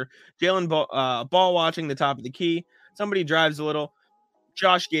the corner, Jaylen ball watching the top of the key. Somebody drives a little.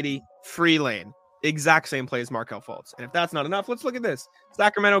 Josh Giddey, free lane. Exact same play as Markelle Fultz. And if that's not enough, let's look at this.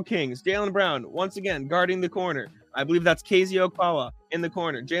 Sacramento Kings, Jaylen Brown, once again, guarding the corner. I believe that's KZ Okpala in the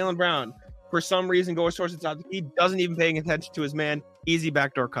corner. Jaylen Brown, for some reason, goes towards the top of the key, doesn't even paying attention to his man. Easy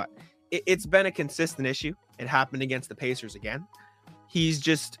backdoor cut. It's been a consistent issue. It happened against the Pacers again. He's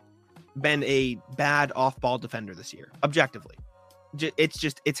just been a bad off-ball defender this year, objectively.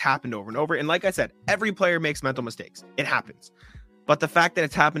 It's happened over and over. And like I said, every player makes mental mistakes. It happens. But the fact that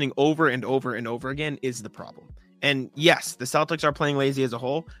it's happening over and over and over again is the problem. And yes, the Celtics are playing lazy as a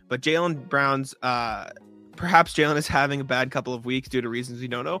whole, but Jaylen Brown's, perhaps Jaylen is having a bad couple of weeks due to reasons we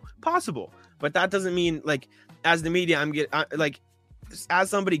don't know. Possible. But that doesn't mean, like, as the media, as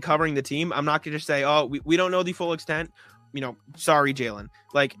somebody covering the team, I'm not going to say, oh, we don't know the full extent. Sorry, Jaylen.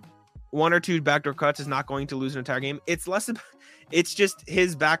 Like, one or two backdoor cuts is not going to lose an entire game. It's less about, it's just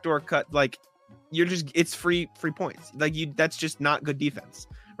his backdoor cut. Like, it's free points. Like, that's just not good defense,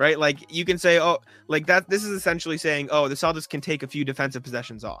 right? Like, you can say, oh, like that. This is essentially saying, oh, the Celtics can take a few defensive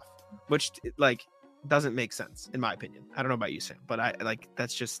possessions off, which like doesn't make sense in my opinion. I don't know about you, Sam, but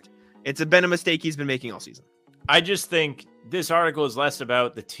it's been a mistake he's been making all season. I just think this article is less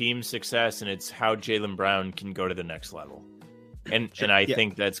about the team's success and it's how Jaylen Brown can go to the next level. And I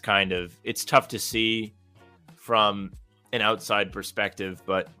think that's it's tough to see from an outside perspective,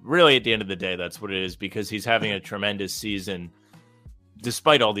 but really at the end of the day, that's what it is, because he's having a tremendous season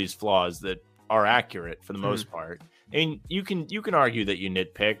despite all these flaws that are accurate for the most part. I mean, you can argue that you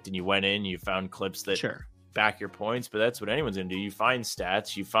nitpicked and you went in, you found clips that back your points, but that's what anyone's going to do. You find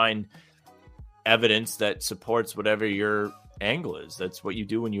stats, you find evidence that supports whatever your angle is. That's what you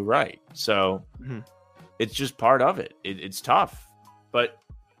do when you write. So it's just part of it. It's tough, but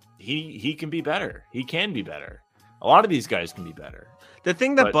he can be better. He can be better. A lot of these guys can be better. The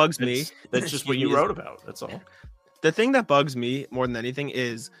thing that bugs me, that's just what you wrote about. That's all. The thing that bugs me more than anything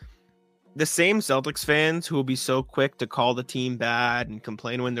is the same Celtics fans who will be so quick to call the team bad and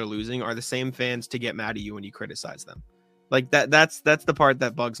complain when they're losing are the same fans to get mad at you when you criticize them. Like that's the part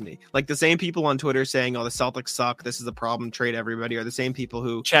that bugs me. Like the same people on Twitter saying, "Oh, the Celtics suck. This is a problem. Trade everybody." Are the same people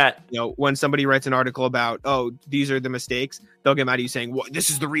who chat. When somebody writes an article about, "Oh, these are the mistakes," they'll get mad at you saying, "Well, this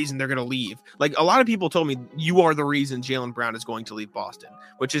is the reason they're going to leave." Like a lot of people told me, "You are the reason Jaylen Brown is going to leave Boston,"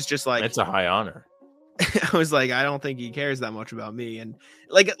 which is just like it's a high honor. I was like, I don't think he cares that much about me. And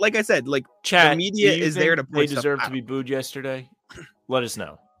like I said, like chat, the media is there to point they deserve to be booed yesterday. Let us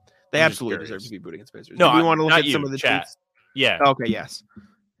know. They absolutely deserve to be booed against Pacers. No, we want to look at you, some of the chat. tweets. Yeah. Okay. Yes.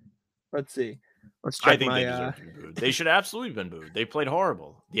 Let's see. Let's check. I think they deserve to be booed. They should have absolutely been booed. They played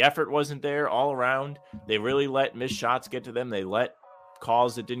horrible. The effort wasn't there all around. They really let missed shots get to them. They let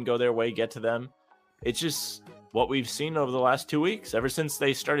calls that didn't go their way get to them. It's just what we've seen over the last 2 weeks, ever since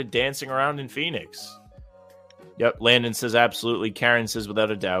they started dancing around in Phoenix. Yep. Landon says absolutely. Karen says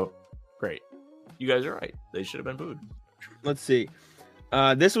without a doubt. Great. You guys are right. They should have been booed. Let's see.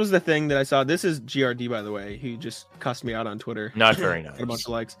 This was the thing that I saw. This is GRD, by the way. He just cussed me out on Twitter. Not very nice. Got a bunch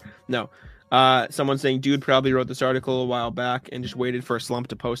of likes. No. Someone saying, dude probably wrote this article a while back and just waited for a slump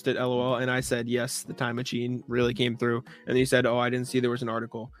to post it, LOL. And I said, yes, the time machine really came through. And he said, oh, I didn't see there was an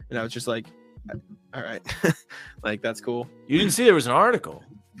article. And I was just like, all right. Like, that's cool. You didn't see there was an article?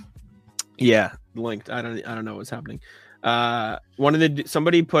 Yeah, linked. I don't know what's happening.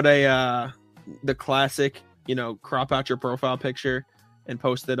 Somebody put the classic, crop out your profile picture and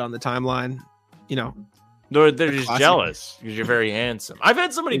post it on the timeline. They're just classic. Jealous because you're very handsome. I've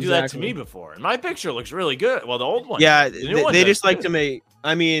had somebody do that to me before, and my picture looks really good. Well, the old one, yeah, they just like to make.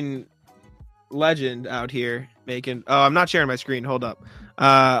 I mean, legend out here making. Oh, I'm not sharing my screen. Hold up.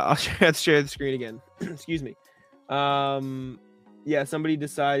 Let's share the screen again. Excuse me. Yeah, somebody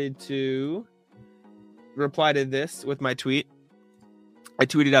decided to reply to this with my tweet. I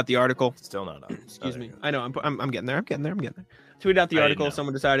tweeted out the article. Still not up. Excuse me. I know. I'm getting there. Tweeted out the article.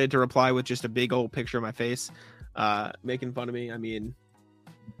 Someone decided to reply with just a big old picture of my face, making fun of me. I mean,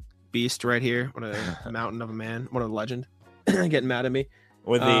 beast right here. What a mountain of a man. What a legend. Getting mad at me.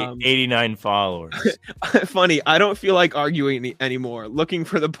 With the 89 followers. Funny. I don't feel like arguing anymore. Looking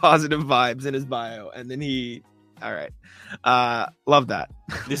for the positive vibes in his bio. And then he... All right. Love that.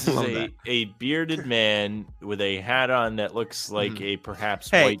 This is a bearded man with a hat on that looks like a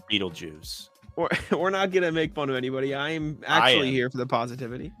perhaps white Beetlejuice. We're not going to make fun of anybody. I am actually here for the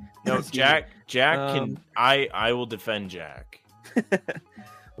positivity. No, Jack can... I will defend Jack.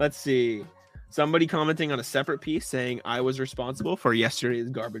 Let's see. Somebody commenting on a separate piece saying I was responsible for yesterday's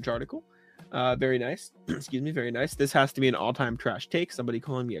garbage article. Very nice. Excuse me. Very nice. This has to be an all-time trash take. Somebody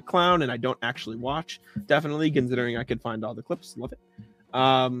calling me a clown and I don't actually watch. Definitely, considering I could find all the clips. Love it.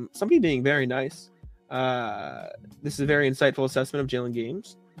 Somebody being very nice. This is a very insightful assessment of Jaylen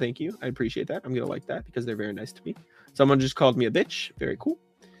games. Thank you. I appreciate that. I'm going to like that because they're very nice to me. Someone just called me a bitch. Very cool.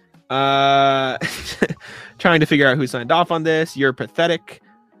 Trying to figure out who signed off on this. You're pathetic.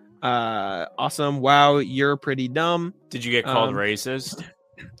 Awesome. Wow, you're pretty dumb. Did you get called racist?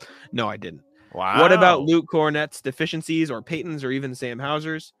 No, I didn't. Wow. What about Luke Cornett's deficiencies or Peyton's or even Sam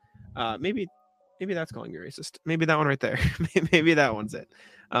Hauser's? Maybe that's calling me racist. Maybe that one right there. Maybe that one's it.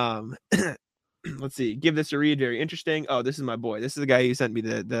 Let's see. Give this a read. Very interesting. Oh, this is my boy. This is the guy who sent me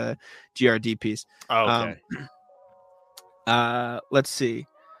the GRD piece. Oh, okay. Let's see.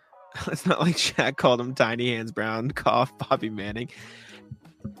 It's not like Shaq called him Tiny Hands Brown, cough, Bobby Manning.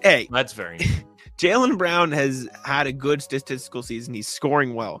 Hey, that's very nice. Jaylen Brown has had a good statistical season. He's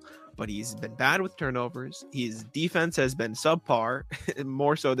scoring well, but he's been bad with turnovers. His defense has been subpar,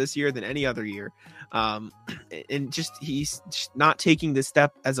 more so this year than any other year. And just he's not taking the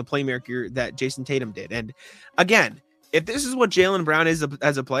step as a playmaker that Jason Tatum did. And again, if this is what Jaylen Brown is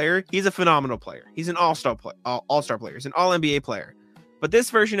as a player, he's a phenomenal player. He's an all-star player. He's an all-NBA player. But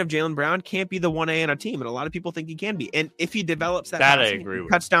this version of Jaylen Brown can't be the 1A on a team, and a lot of people think he can be. And if he develops that I agree with.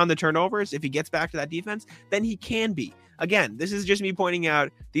 Cuts down the turnovers, if he gets back to that defense, then he can be. Again, this is just me pointing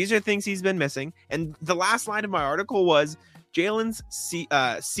out these are things he's been missing. And the last line of my article was Jaylen's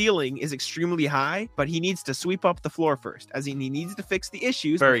ceiling is extremely high, but he needs to sweep up the floor first, as he needs to fix the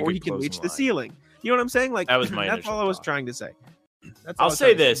issues before he can reach the ceiling. You know what I'm saying? Like, that was my that's all I was trying to say. I'll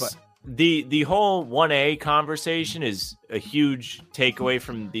say this. The whole 1A conversation is a huge takeaway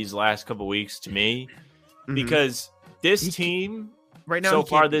from these last couple weeks to me, because this team right now so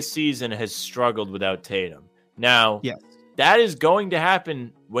far this season has struggled without Tatum. Now, that is going to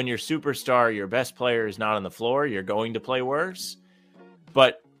happen when your superstar, your best player, is not on the floor. You're going to play worse.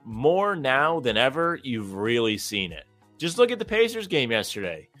 But more now than ever, you've really seen it. Just look at the Pacers game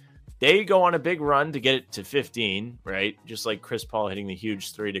yesterday. They go on a big run to get it to 15, right? Just like Chris Paul hitting the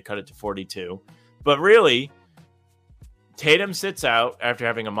huge three to cut it to 42. But really, Tatum sits out after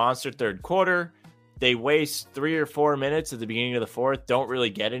having a monster third quarter. They waste 3 or 4 minutes at the beginning of the fourth, don't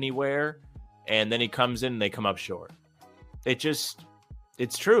really get anywhere. And then he comes in and they come up short. It's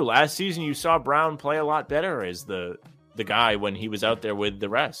true. Last season, you saw Brown play a lot better as the guy when he was out there with the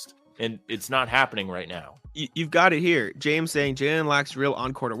rest. And it's not happening right now. You've got it here. James saying Jaylen lacks real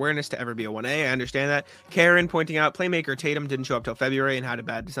on-court awareness to ever be a 1A. I understand that. Karen pointing out playmaker Tatum didn't show up till February and had a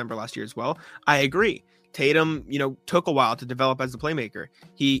bad December last year as well. I agree. Tatum, took a while to develop as a playmaker.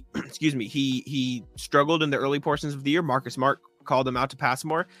 He struggled in the early portions of the year. Marcus Smart called him out to pass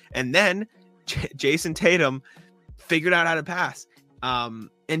more. And then Jason Tatum figured out how to pass. And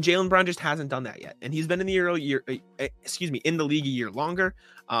Jaylen Brown just hasn't done that yet. And he's been in the in the league a year longer.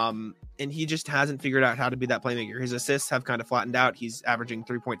 And he just hasn't figured out how to be that playmaker. His assists have kind of flattened out. He's averaging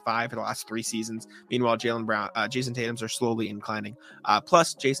 3.5 for the last 3 seasons. Meanwhile, Jason Tatum's are slowly inclining.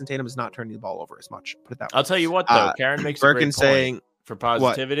 Plus, Jason Tatum is not turning the ball over as much. Put it that way. I'll tell you what, though. Karen makes a great point for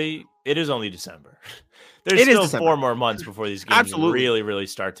positivity. What? It is only December. There's still 4 more months before these games really, really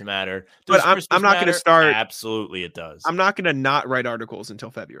start to matter. But I'm not going to start. Absolutely, it does. I'm not going to not write articles until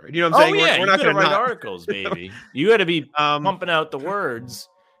February. You know what I'm saying? Yeah, we're not going to write articles, baby. You got to be pumping out the words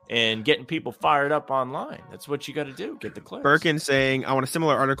and getting people fired up online. That's what you got to do. Get the clicks. Birkin saying, I want a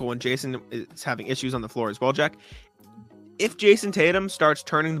similar article when Jason is having issues on the floor as well, Jack. If Jason Tatum starts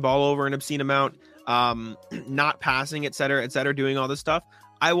turning the ball over an obscene amount, not passing, et cetera, doing all this stuff,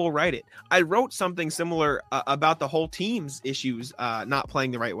 I will write it. I wrote something similar about the whole team's issues not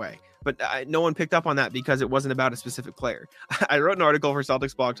playing the right way. but no one picked up on that because it wasn't about a specific player. I wrote an article for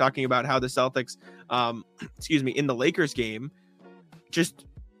Celtics blog talking about how the Celtics, in the Lakers game, just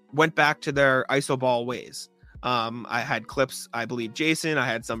went back to their iso ball ways. I had clips, I believe Jason, I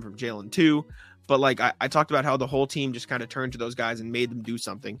had some from Jaylen too, but like I talked about how the whole team just kind of turned to those guys and made them do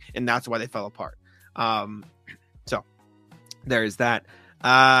something, and that's why they fell apart. So there is that.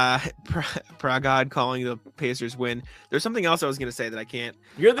 Pragad calling the Pacers win. There's something else I was going to say that I can't.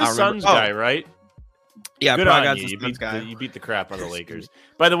 You're the Suns guy, right? Yeah, good Pragad's on you. You beat the crap out of the Lakers.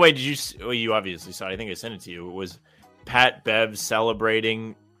 By the way, did you? Well, you obviously saw. I think I sent it to you. It was Pat Bev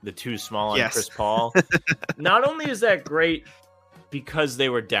celebrating the too small on Chris Paul. Not only is that great because they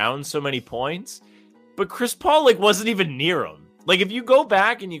were down so many points, but Chris Paul wasn't even near him. Like if you go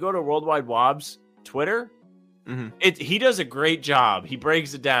back and you go to Worldwide Wob's Twitter. He does a great job. He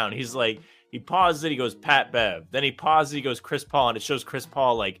breaks it down. He's like, he pauses it. He goes, Pat Bev. Then he pauses. He goes, Chris Paul. And it shows Chris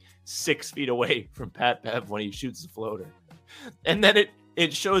Paul 6 feet away from Pat Bev when he shoots the floater. And then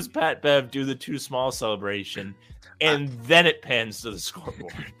it shows Pat Bev do the too small celebration. And then it pans to the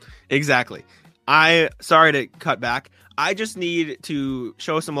scoreboard. Exactly. Sorry to cut back. I just need to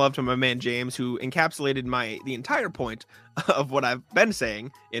show some love to my man James, who encapsulated the entire point of what I've been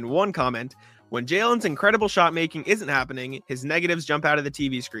saying in one comment. When Jaylen's incredible shot making isn't happening, his negatives jump out of the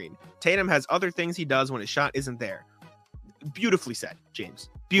TV screen. Tatum has other things he does when his shot isn't there. Beautifully said, James.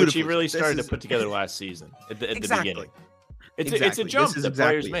 Which he really started to put together last season at the beginning. It's a jump that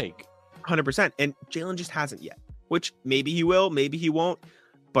players make. 100%. And Jaylen just hasn't yet, which maybe he will, maybe he won't.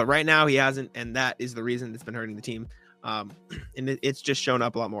 But right now he hasn't, and that is the reason it's been hurting the team. And it's just shown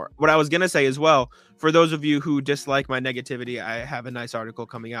up a lot more. What I was going to say as well, for those of you who dislike my negativity, I have a nice article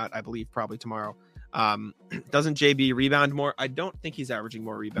coming out, I believe probably tomorrow. Doesn't JB rebound more? I don't think he's averaging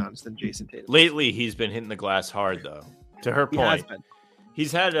more rebounds than Jason Tatum. Lately, he's been hitting the glass hard, though. To her point,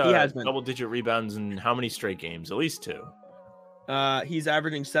 he's had double-digit rebounds in how many straight games? At least 2. He's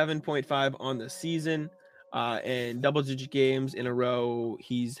averaging 7.5 on the season, and double-digit games in a row.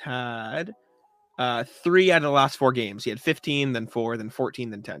 He's had 3 out of the last 4 games. He had 15, then 4, then 14,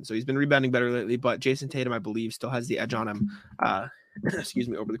 then 10. So he's been rebounding better lately, but Jason Tatum, I believe, still has the edge on him, over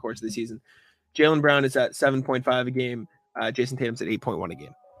the course of the season. Jaylen Brown is at 7.5 a game. Jason Tatum's at 8.1 a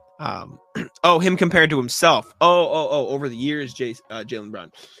game. Him compared to himself. Over the years, Jaylen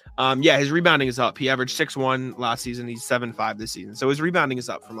Brown. His rebounding is up. He averaged 6.1 last season. He's 7.5 this season. So his rebounding is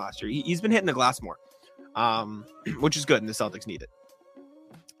up from last year. He's been hitting the glass more, which is good, and the Celtics need it.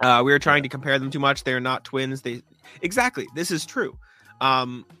 We were trying to compare them too much. They're not twins. Exactly. This is true.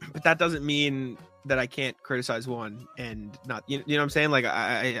 But that doesn't mean that I can't criticize one and not, you know what I'm saying? Like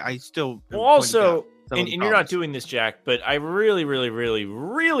I still. Well, also, and you're not doing this, Jack, but I really, really, really,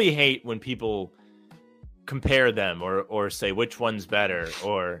 really hate when people compare them or say which one's better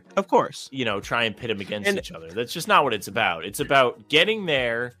or, of course, try and pit them against each other. That's just not what it's about. It's about getting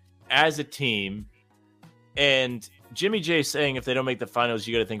there as a team. And Jimmy J saying if they don't make the finals,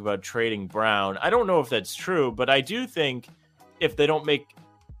 you got to think about trading Brown. I don't know if that's true, but I do think if they don't make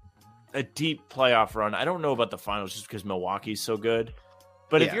a deep playoff run, I don't know about the finals just because Milwaukee's so good.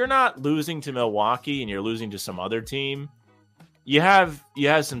 But if you're not losing to Milwaukee and you're losing to some other team, you have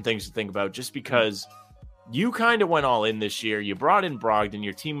some things to think about just because you kind of went all in this year. You brought in Brogdon.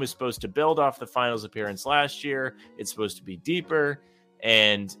 Your team was supposed to build off the finals appearance last year. It's supposed to be deeper.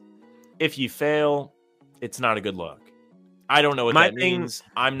 And if you fail, it's not a good look. I don't know what that means.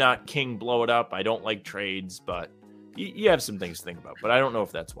 I'm not king blow it up. I don't like trades, but you have some things to think about. But I don't know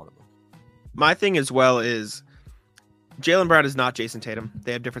if that's one of them. My thing as well is Jaylen Brown is not Jason Tatum.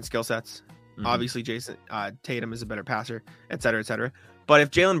 They have different skill sets. Mm-hmm. Obviously, Tatum is a better passer, et cetera, et cetera. But if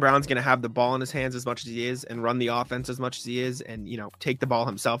Jaylen Brown's going to have the ball in his hands as much as he is and run the offense as much as he is and, take the ball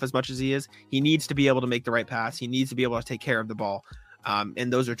himself as much as he is, he needs to be able to make the right pass. He needs to be able to take care of the ball.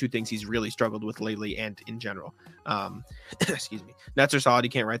 And those are two things he's really struggled with lately and in general. Excuse me. Nets are solid.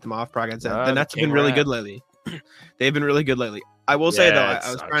 You can't write them off. The Nets have been really good lately. They've been really good lately. I will say, though,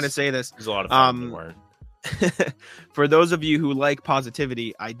 I was trying to say this. There's a lot of fun that weren't. For those of you who like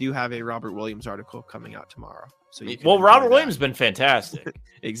positivity, I do have a Robert Williams article coming out tomorrow. So Robert Williams has been fantastic.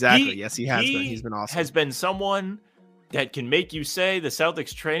 Exactly. Yes, he has been. He's been awesome. Has been someone that can make you say the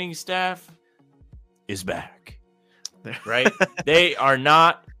Celtics training staff is back. Right? They are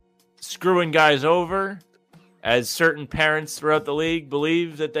not screwing guys over as certain parents throughout the league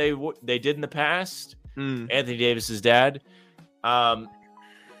believe that they did in the past. Anthony Davis's dad.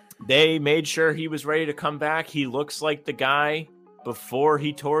 They made sure he was ready to come back. He looks like the guy before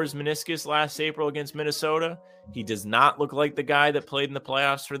he tore his meniscus last April against Minnesota. He does not look like the guy that played in the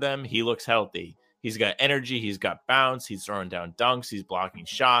playoffs for them. He looks healthy. He's got energy. He's got bounce. He's throwing down dunks. He's blocking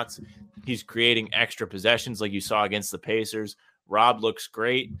shots. He's creating extra possessions like you saw against the Pacers. Rob looks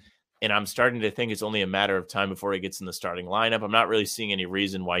great. And I'm starting to think it's only a matter of time before he gets in the starting lineup. I'm not really seeing any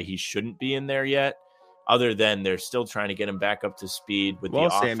reason why he shouldn't be in there yet, other than they're still trying to get him back up to speed with the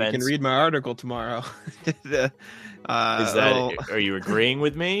offense. Sam, you can read my article tomorrow. Are you agreeing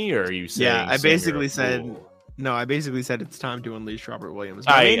with me, or are you saying? Yeah, I basically said it's time to unleash Robert Williams.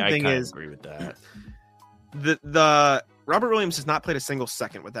 My main thing is, agree with that. The Robert Williams has not played a single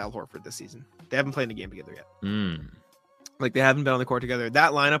second with Al Horford this season. They haven't played a game together yet. Like, they haven't been on the court together.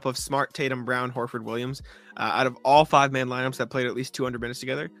 That lineup of Smart, Tatum, Brown, Horford, Williams, out of all 5-man lineups that played at least 200 minutes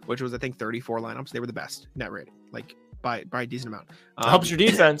together, which was, I think, 34 lineups, they were the best net rating, like by a decent amount. Helps your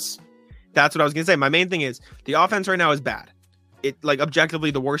defense. That's what I was going to say. My main thing is the offense right now is bad. It, like,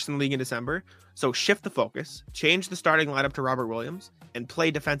 objectively the worst in the league in December. So shift the focus, change the starting lineup to Robert Williams, and play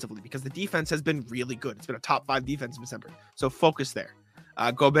defensively, because the defense has been really good. It's been a top 5 defense in December. So focus there.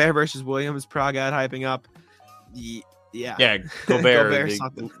 Gobert versus Williams, Pragat hyping up. Yeah, Gobert,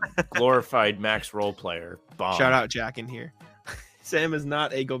 the glorified max role player. Bomb. Shout out Jack in here. Sam is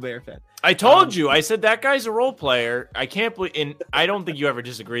not a Gobert fan. I told you. I said that guy's a role player. I can't believe, and I don't think you ever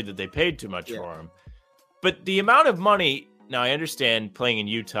disagreed that they paid too much for him. But the amount of money, now I understand playing in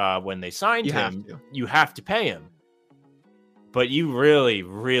Utah when they signed him, you have to pay him. But you really,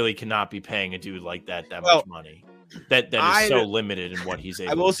 really cannot be paying a dude like that much money. That is so limited in what he's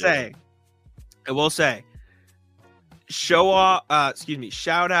able to do. I will say. Shout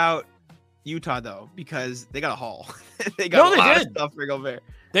out Utah though, because they got a haul. They got a lot of stuff for Gobert.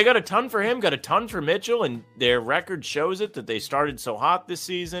 They got a ton for him, got a ton for Mitchell, and their record shows it that they started so hot this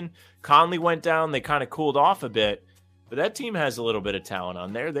season. Conley went down, they kind of cooled off a bit, but that team has a little bit of talent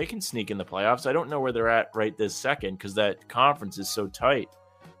on there. They can sneak in the playoffs. I don't know where they're at right this second because that conference is so tight.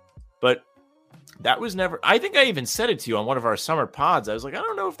 But that was never, I think I even said it to you on one of our summer pods. I was like, I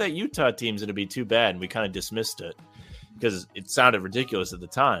don't know if that Utah team's going to be too bad, and we kind of dismissed it because it sounded ridiculous at the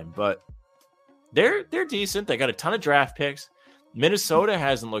time, but they're decent. They got a ton of draft picks. Minnesota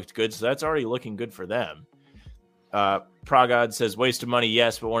hasn't looked good, so that's already looking good for them. Pragad says, waste of money,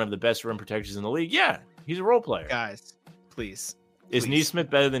 yes, but one of the best rim protectors in the league. Yeah, he's a role player. Guys, please. Is Neesmith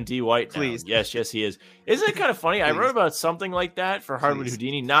better than D. White now? Please. Yes, he is. Isn't it kind of funny? I wrote about something like that for Harlan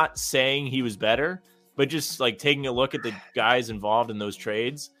Houdini, not saying he was better, but just like taking a look at the guys involved in those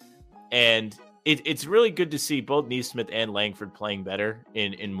trades. And it's really good to see both Neesmith and Langford playing better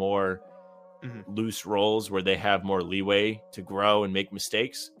in more loose roles where they have more leeway to grow and make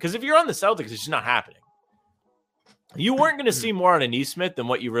mistakes. Because if you're on the Celtics, it's just not happening. You weren't going to see more out of Neesmith than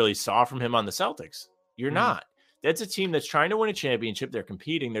what you really saw from him on the Celtics. You're not. That's a team that's trying to win a championship. They're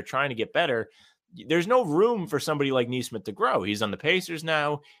competing. They're trying to get better. There's no room for somebody like Neesmith to grow. He's on the Pacers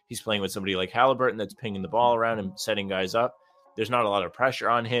now. He's playing with somebody like Halliburton that's pinging the ball around and setting guys up. There's not a lot of pressure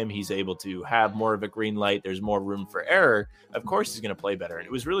on him. He's able to have more of a green light. There's more room for error. Of course, he's going to play better. And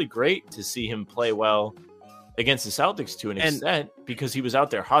it was really great to see him play well against the Celtics to an extent because he was out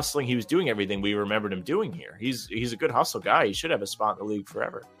there hustling. He was doing everything we remembered him doing here. He's a good hustle guy. He should have a spot in the league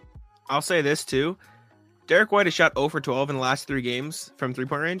forever. I'll say this too. Derek White has shot 0 for 12 in the last 3 games from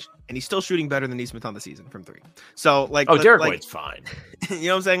 3-point range, and he's still shooting better than Neesmith on the season from 3. So, Derek White's fine. You know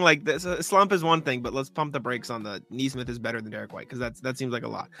what I'm saying? Like, this slump is one thing, but let's pump the brakes on the Neesmith is better than Derek White because that seems like a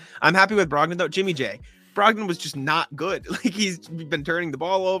lot. I'm happy with Brogdon though. Jimmy J. Brogdon was just not good. Like, he's been turning the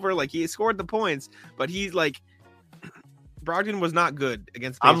ball over. Like, he scored the points, but he's like, Brogdon was not good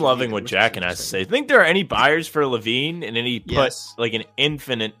against. I'm loving what Jack and I say. Think there are any buyers for Levine, and then he put like an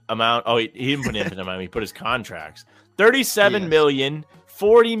infinite amount. Oh, he didn't put an infinite amount. He put his contracts: 37 million,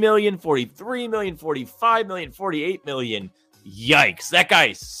 40 million, 43 million, 45 million, 48 million. Yikes! That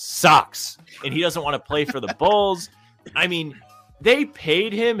guy sucks, and he doesn't want to play for the Bulls. I mean, they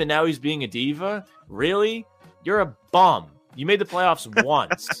paid him, and now he's being a diva. Really? You're a bum. You made the playoffs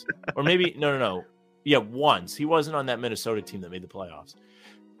once, or maybe no. Yeah, once. He wasn't on that Minnesota team that made the playoffs.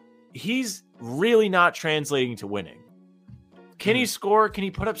 He's really not translating to winning. Can he score? Can he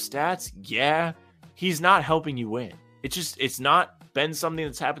put up stats? Yeah. He's not helping you win. It's not been something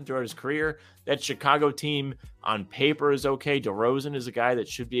that's happened throughout his career. That Chicago team on paper is okay. DeRozan is a guy that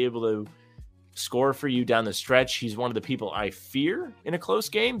should be able to score for you down the stretch. He's one of the people I fear in a close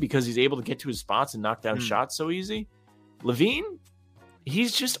game because he's able to get to his spots and knock down shots so easy. Levine?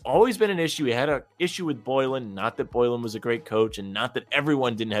 He's just always been an issue. He had an issue with Boylan. Not that Boylan was a great coach, and not that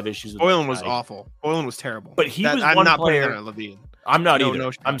everyone didn't have issues with Boylan. Was awful. Boylan was terrible. But he was I'm one not player. Putting on Levine. I'm not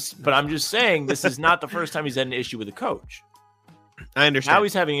either. But I'm just saying this is not the first time he's had an issue with a coach. I understand. Now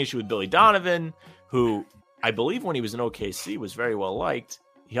he's having an issue with Billy Donovan, who I believe when he was in OKC was very well liked.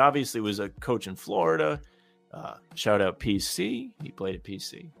 He obviously was a coach in Florida. Shout out PC. He played at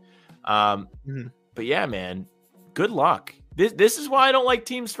PC. But yeah, man, good luck. This is why I don't like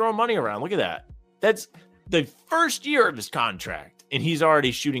teams throwing money around. Look at that. That's the first year of his contract, and he's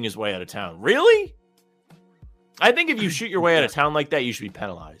already shooting his way out of town. Really? I think if you shoot your way out of town like that, you should be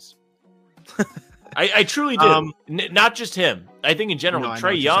penalized. I truly do. Not just him. I think in general,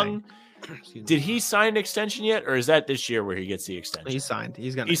 Trae Young, did he sign an extension yet? Or is that this year where he gets the extension? He signed.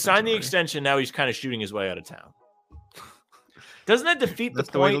 He signed the extension. Now he's kind of shooting his way out of town. Doesn't that defeat the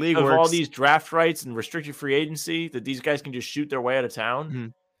point of all these draft rights and restricted free agency that these guys can just shoot their way out of town? Mm-hmm.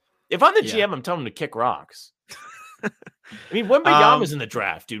 If I'm the GM, I'm telling them to kick rocks. I mean, Wembanyama's in the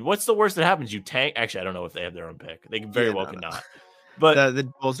draft, dude. What's the worst that happens? You tank. Actually, I don't know if they have their own pick. They very well could not. But the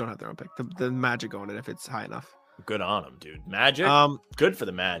Bulls don't have their own pick. The Magic own it if it's high enough. Good on them, dude. Magic. Good for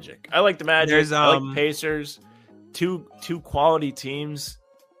the Magic. I like the Magic. I like Pacers. Two quality teams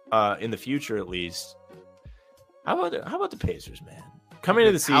in the future, at least. How about the Pacers, man? Coming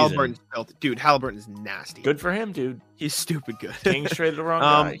into the season, Halliburton is nasty. Good for him, dude. He's stupid good. Kings traded the wrong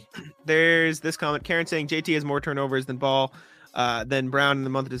guy. There's this comment. Karen saying JT has more turnovers than Ball, than Brown in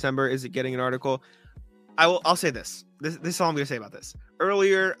the month of December. Is it getting an article? I'll say this. This is all I'm going to say about this.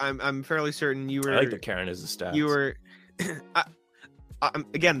 Earlier, I'm fairly certain you were. I like that Karen is a stat. You were.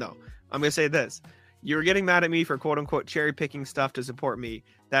 Again, though, I'm going to say this. You were getting mad at me for quote unquote cherry picking stuff to support me.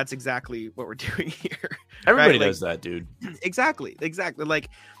 That's exactly what we're doing here. Everybody does that, dude. Exactly. Like,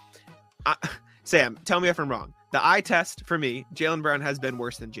 Sam, tell me if I'm wrong. The eye test for me, Jaylen Brown has been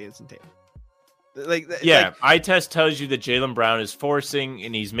worse than Jason Tatum. Eye test tells you that Jaylen Brown is forcing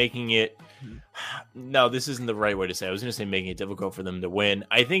and he's making it. No, this isn't the right way to say. I was going to say making it difficult for them to win.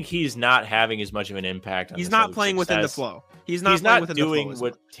 I think he's not having as much of an impact. He's not playing within the flow. He's not doing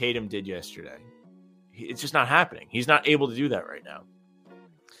what Tatum did yesterday. It's just not happening. He's not able to do that right now.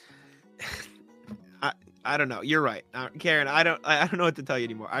 I don't know. You're right, Karen. I don't know what to tell you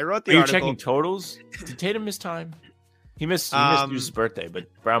anymore. I wrote the article. Are you checking totals? Did Tatum miss time? He missed his birthday, but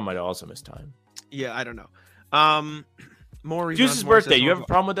Brown might have also missed time. Yeah, I don't know. More Juice's birthday. You have a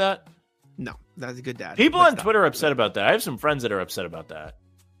problem with that? No, that's a good dad. People on Twitter are upset about that. I have some friends that are upset about that.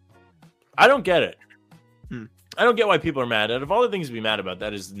 I don't get it. I don't get why people are mad. Out of all the things to be mad about,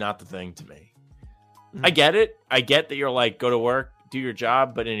 that is not the thing to me. I get it. I get that you're like, go to work, do your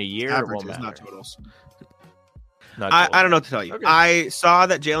job, but in a year, averages, it won't matter. Not totals. I don't know what to tell you. Okay. I saw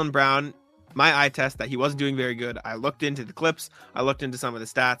that Jaylen Brown, my eye test, that he wasn't doing very good. I looked into the clips. I looked into some of the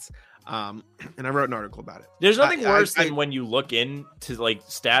stats. And I wrote an article about it. There's nothing worse than when you look into like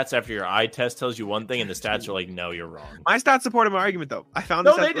stats after your eye test tells you one thing and the stats are like, no, you're wrong. My stats supported my argument though. I found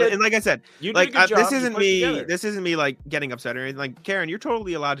this they did. And like I said, you like did a good job. this isn't me like getting upset or anything. Like Karen, you're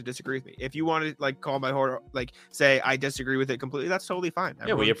totally allowed to disagree with me. If you want to like call my horror, like say I disagree with it completely, that's totally fine.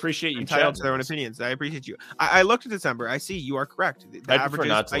 We appreciate you entitled to their own opinions. I appreciate you. I looked at December. I see you are correct. I prefer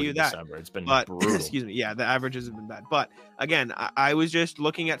not to look at December. It's been brutal. Excuse me. Yeah, the averages have been bad. But again, I was just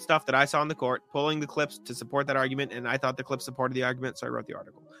looking at stuff that I saw on the court, pulling the clips to support that argument, and I thought the clips supported the argument, so I wrote the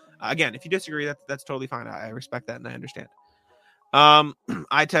article. Again, if you disagree, that's totally fine. I respect that and I understand.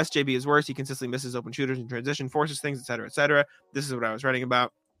 I test JB is worse. He consistently misses open shooters in transition, forces things, etc., etc. This is what I was writing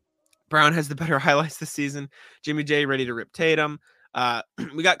about. Brown has the better highlights this season. Jimmy J ready to rip Tatum.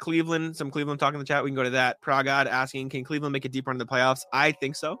 We got Cleveland. Some Cleveland talk in the chat. We can go to that. Pragod asking, can Cleveland make it deeper into the playoffs? I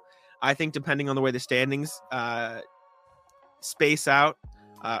think so. I think depending on the way the standings space out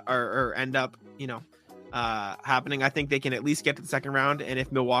or end up, happening, I think they can at least get to the second round. And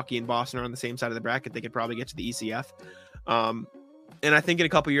if Milwaukee and Boston are on the same side of the bracket, they could probably get to the ECF. And I think in a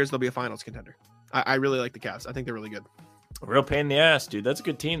couple years they'll be a finals contender. I really like the Cavs. I think they're really good. A real pain in the ass, dude. That's a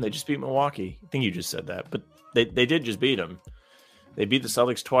good team. They just beat Milwaukee. I think you just said that, but they did just beat them. They beat the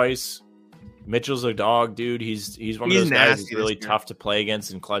Celtics twice. Mitchell's a dog, dude. He's one of those guys that's really tough to play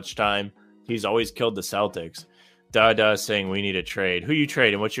against in clutch time. He's always killed the Celtics. Dada saying we need a trade. Who you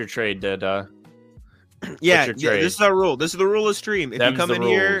trading? What's your trade, Dada? Yeah, this is our rule. This is the rule of stream. If you come in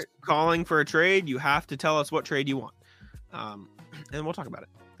here calling for a trade, you have to tell us what trade you want. And we'll talk about it.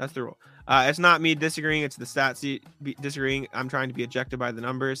 That's the rule. It's not me disagreeing. It's the stats disagreeing. I'm trying to be objective by the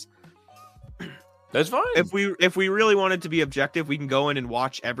numbers. That's fine. If we really wanted to be objective, we can go in and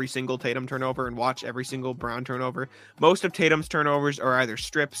watch every single Tatum turnover and watch every single Brown turnover. Most of Tatum's turnovers are either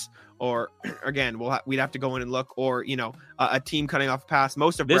strips or, again, we'd have to go in and look, or a team cutting off a pass.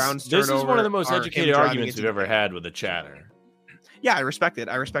 Most of Brown's turnovers. This is one of the most educated arguments we've ever had with a chatter. Yeah, I respect it.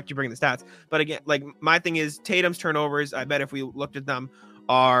 I respect you bringing the stats. But again, like my thing is Tatum's turnovers. I bet if we looked at them,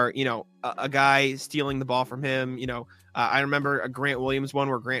 are a guy stealing the ball from him, I remember a Grant Williams one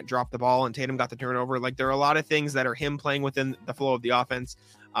where Grant dropped the ball and Tatum got the turnover. Like, there are a lot of things that are him playing within the flow of the offense,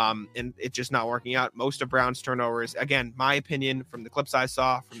 and it's just not working out. Most of Brown's turnovers, again, my opinion from the clips I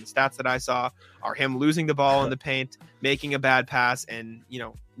saw, from the stats that I saw, are him losing the ball in the paint, making a bad pass, and,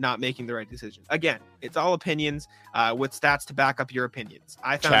 not making the right decision. Again, it's all opinions with stats to back up your opinions.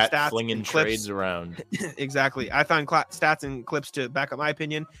 I found Chat stats flinging and clips. trades around. Exactly. I found stats and clips to back up my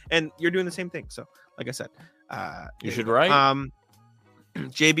opinion, and you're doing the same thing. So, like I said, you should write.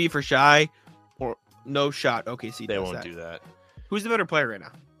 JB for Shy or no shot. OKC. They won't do that. Who's the better player right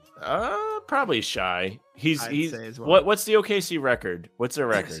now? Probably Shy. He's say as well. What's the OKC record? What's their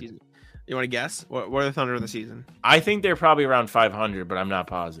record? You want to guess? What are the Thunder in the season? I think they're probably around 500, but I'm not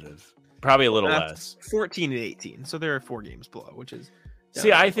positive. Probably a little less. 14 and 18. So they're 4 games below, which is.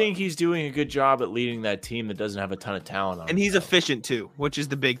 See, I think he's doing a good job at leading that team that doesn't have a ton of talent on. And he's efficient too, which is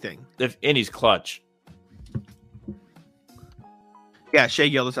the big thing. And he's clutch. Yeah, Shai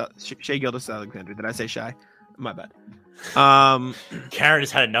Gilgeous-Alexander. Did I say Shy? My bad. Karen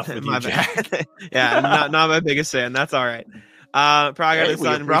has had enough with you, Jack. Yeah, not my biggest fan. That's all right. Prague his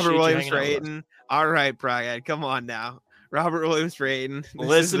son, Robert Williams for Ayton. All right, Prague, come on now. Robert Williams for Ayton.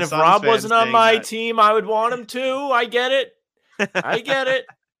 Listen, if Rob wasn't on my team, I would want him too. I get it.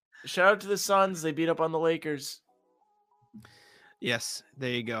 Shout out to the Suns. They beat up on the Lakers. Yes,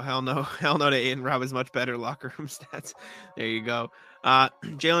 there you go. Hell no to Ayton. Rob is much better locker room stats. There you go.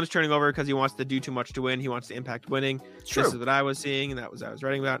 Jaylen is turning over because he wants to do too much to win. He wants to impact winning. True. This is what I was seeing, and that was what I was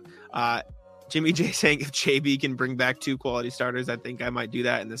writing about. Jimmy J saying if JB can bring back 2 quality starters, I think I might do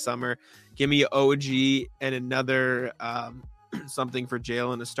that in the summer. Give me OG and another something for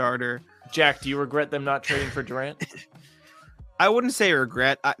Jaylen, a starter. Jack, do you regret them not trading for Durant? I wouldn't say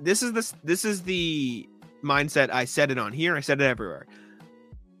regret. This is the mindset. I said it on here. I said it everywhere.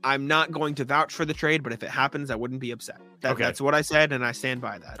 I'm not going to vouch for the trade, but if it happens, I wouldn't be upset. That's what I said, and I stand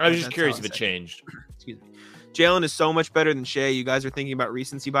by that. I was just curious if it changed. Excuse me. Jaylen is so much better than Shai. You guys are thinking about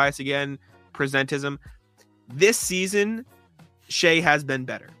recency bias again, presentism. This season, Shai has been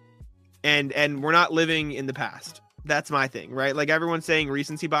better, and we're not living in the past. That's my thing, right? Like, everyone's saying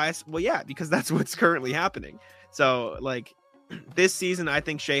recency bias. Well, yeah, because that's what's currently happening. So, like, this season, I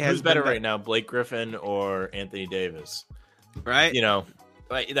think Shai has. Who's better right now, Blake Griffin or Anthony Davis? Right?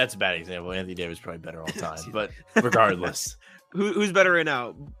 That's a bad example. Anthony Davis is probably better all time, but regardless. Who's better right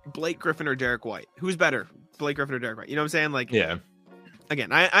now, Blake Griffin or Derek White? Who's better, Blake Griffin or Derek White? You know what I'm saying? Like, yeah.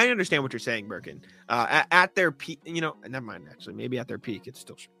 Again, I understand what you're saying, Birkin. At their peak, never mind. Actually, maybe at their peak, it's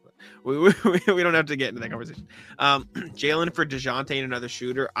still true. We don't have to get into that conversation. Jaylen for DeJounte and another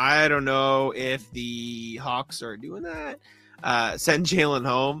shooter. I don't know if the Hawks are doing that. Send Jaylen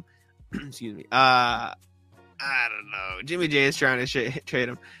home. Excuse me. I don't know. Jimmy J is trying to trade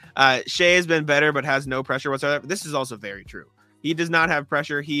him. Shai has been better, but has no pressure whatsoever. This is also very true. He does not have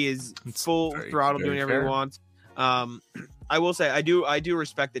pressure. He is full throttle doing whatever he wants. I will say I do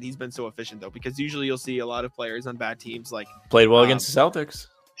respect that he's been so efficient though, because usually you'll see a lot of players on bad teams like played well against the Celtics.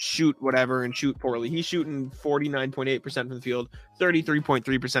 Shoot whatever and shoot poorly. He's shooting 49.8% from the field,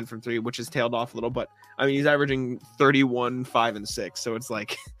 33.3% from 3, which has tailed off a little, but I mean he's averaging 31, 5, and 6. So it's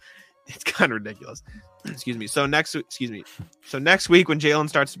like it's kind of ridiculous. Excuse me. So next week when Jaylen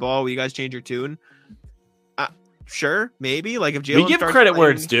starts the ball, will you guys change your tune? Sure, maybe. Like if Jaylen we give credit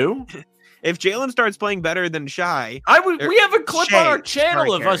where it's due. If Jaylen starts playing better than Shai, we have a clip on our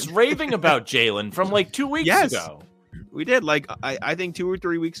channel of us raving about Jaylen from like 2 weeks ago. We did. Like I think 2 or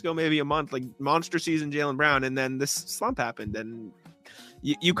 3 weeks ago, maybe a month, like monster season Jaylen Brown, and then this slump happened, and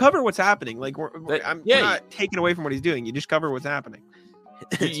you cover what's happening. Like we're not taking away from what he's doing. You just cover what's happening.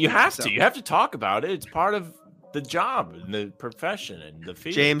 You have to talk about it. It's part of the job and the profession and the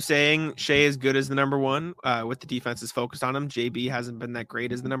field. James saying Shai is good as the number 1 with the defense is focused on him. JB hasn't been that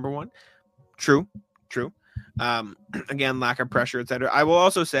great as the number 1. True. Again, lack of pressure, etc. I will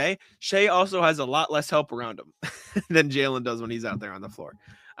also say Shai also has a lot less help around him than Jaylen does when he's out there on the floor,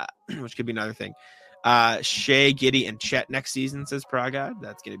 which could be another thing. Shai, Giddey, and Chet next season, says Praga.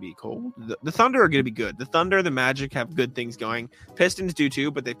 That's going to be cool. The Thunder are going to be good. The Thunder, the Magic have good things going. Pistons do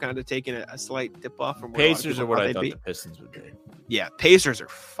too, but they've kind of taken a slight dip off from where Pacers are what I thought the Pistons would be. Yeah, Pacers are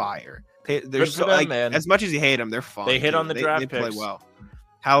fire. They're so, them, man. As much as you hate them, they're fun. They hit on the draft picks. They play well.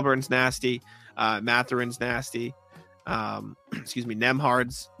 Halliburton's nasty. Matherin's nasty. Excuse me.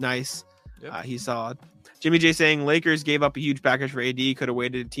 Nemhard's nice. Yep. He's solid. Jimmy J saying Lakers gave up a huge package for AD. Could have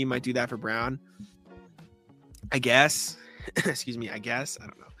waited. A team might do that for Brown. I guess. Excuse me. I guess. I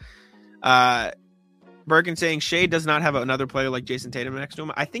don't know. Birkin saying Shai does not have another player like Jason Tatum next to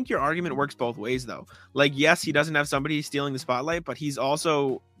him. I think your argument works both ways, though. Like, yes, he doesn't have somebody stealing the spotlight, but he's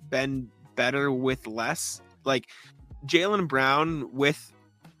also been better with less. Like, Jaylen Brown with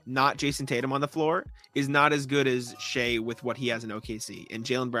not Jason Tatum on the floor is not as good as Shea with what he has in OKC, and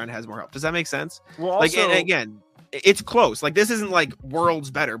Jaylen Brown has more help. Does that make sense? Well, like, also, and again, it's close. Like, this isn't like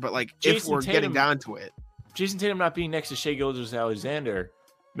worlds better, but like if we're getting down to it, Jason Tatum not being next to Shea Gilgeous-Alexander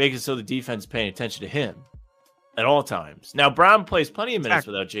makes it so the defense paying attention to him at all times. Now, Brown plays plenty of minutes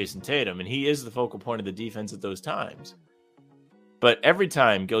without Jason Tatum, and he is the focal point of the defense at those times. But every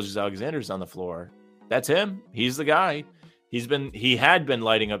time Gilgeous-Alexander's on the floor, that's him. He's the guy. He had been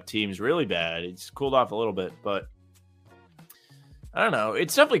lighting up teams really bad. It's cooled off a little bit, but I don't know.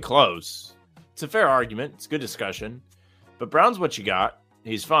 It's definitely close. It's a fair argument. It's a good discussion. But Brown's what you got.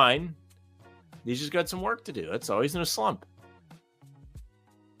 He's fine. He's just got some work to do. That's all. He's in a slump.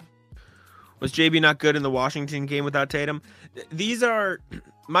 Was JB not good in the Washington game without Tatum? These are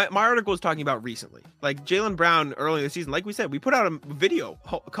my article was talking about recently. Like Jaylen Brown early in the season, like we said, we put out a video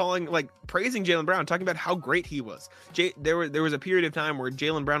praising Jaylen Brown, talking about how great he was. There was a period of time where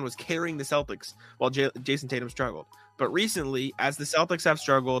Jaylen Brown was carrying the Celtics while Jason Tatum struggled. But recently, as the Celtics have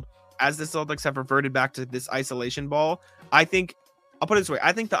struggled, as the Celtics have reverted back to this isolation ball, I think I'll put it this way: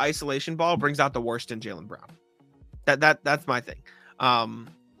 I think the isolation ball brings out the worst in Jaylen Brown. That's my thing.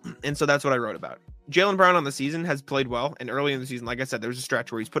 And so that's what I wrote about. Jaylen Brown on the season has played well, and early in the season, like I said, there was a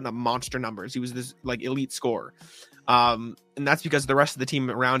stretch where he's putting up monster numbers. He was this like elite scorer, and that's because the rest of the team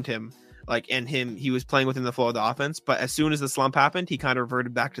around him, he was playing within the flow of the offense. But as soon as the slump happened, he kind of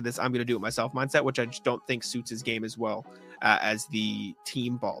reverted back to this "I'm going to do it myself" mindset, which I just don't think suits his game as well as the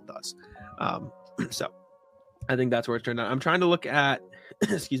team ball does. So I think that's where it's turned out. I'm trying to look at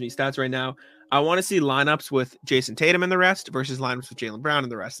stats right now. I want to see lineups with Jason Tatum and the rest versus lineups with Jaylen Brown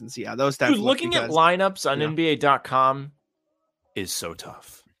and the rest, and see how those stats. Dude, looking at lineups on NBA.com is so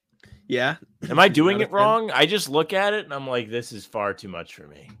tough. Yeah. Am I doing it wrong? I just look at it and I'm like, this is far too much for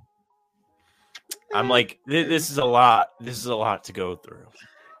me. I'm like, this is a lot. This is a lot to go through.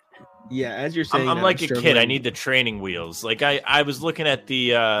 Yeah, as you're saying, I'm like a kid. I need the training wheels. Like I was looking at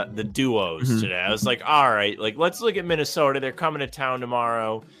the duos today. I was like, all right, like let's look at Minnesota. They're coming to town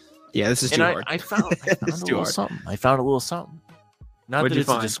tomorrow. Yeah, this is too hard. I found a little something. I found a little something. Not that it's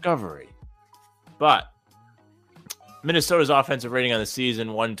a discovery, but Minnesota's offensive rating on the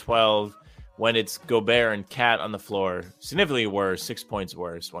season 112 when it's Gobert and Cat on the floor, significantly worse, 6 points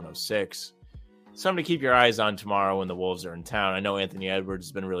worse, 106. Something to keep your eyes on tomorrow when the Wolves are in town. I know Anthony Edwards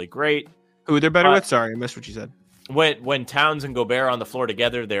has been really great. Who they're better with? Sorry, I missed what you said. When Towns and Gobert are on the floor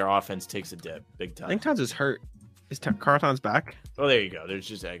together, their offense takes a dip big time. I think Towns is hurt. Is Carlton's back? Oh, there you go. There's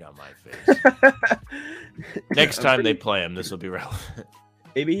just egg on my face. Next time they play him, this will be relevant.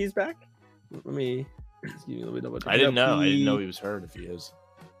 Maybe he's back. Let me double check. I didn't know. I didn't know he was hurt. If he is,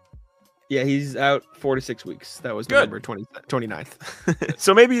 yeah, he's out 4 to 6 weeks. That was November 29th.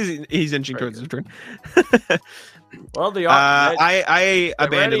 So maybe he's inching towards his return. Well, I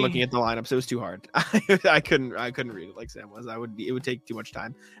abandoned looking at the lineups. It was too hard. I couldn't read it like Sam was. It would take too much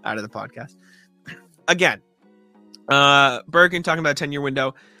time out of the podcast. Again, Bergen talking about a 10-year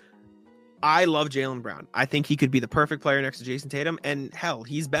window. I love Jaylen Brown. I think he could be the perfect player next to Jason Tatum, and hell,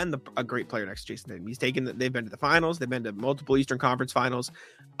 he's been a great player next to Jason Tatum. They've been to the finals. They've been to multiple Eastern Conference finals.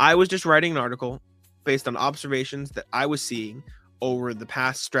 I was just writing an article based on observations that I was seeing over the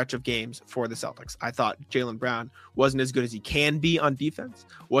past stretch of games for the Celtics. I thought Jaylen Brown wasn't as good as he can be on defense,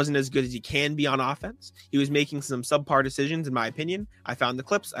 wasn't as good as he can be on offense. He was making some subpar decisions, in my opinion. I found the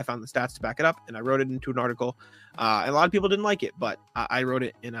clips, I found the stats to back it up, and I wrote it into an article. And a lot of people didn't like it, but I wrote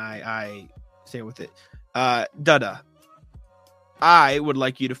it and I stand with it. Dada, I would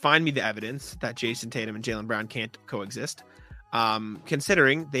like you to find me the evidence that Jason Tatum and Jaylen Brown can't coexist.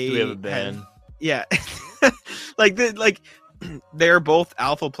 Considering they have a ban. Yeah. They're both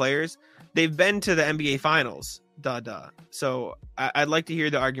alpha players. They've been to the NBA finals. So I'd like to hear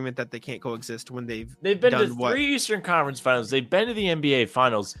the argument that they can't coexist when they've been to three Eastern Conference finals. They've been to the NBA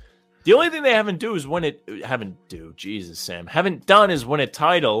finals. The only thing they haven't done is win a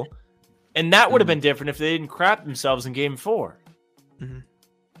title. And that would have been different if they didn't crap themselves in game 4. Mm-hmm.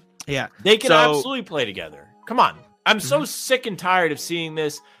 Yeah. They can absolutely play together. Come on. I'm so sick and tired of seeing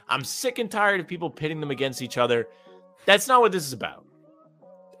this. I'm sick and tired of people pitting them against each other. That's not what this is about.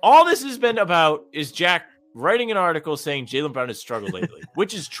 All this has been about is Jack writing an article saying Jaylen Brown has struggled lately,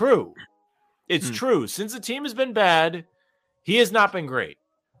 which is true. It's true. Since the team has been bad, he has not been great.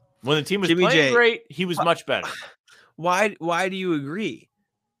 When the team was playing great, he was much better. Why do you agree?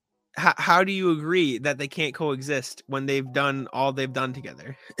 How do you agree that they can't coexist when they've done all they've done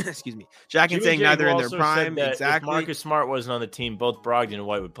together? Excuse me. Jack and saying neither in their prime. Exactly. If Marcus Smart wasn't on the team, both Brogdon and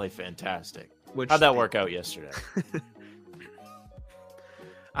White would play fantastic. How'd that work out yesterday?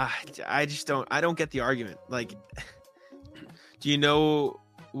 I don't get the argument. Like, Do you know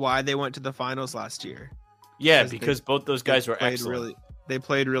why they went to the finals last year? Yeah, because both those guys were played excellent. They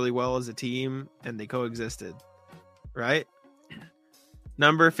played really well as a team, and they coexisted. Right?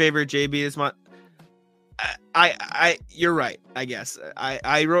 Number favorite JB is my. You're right. I guess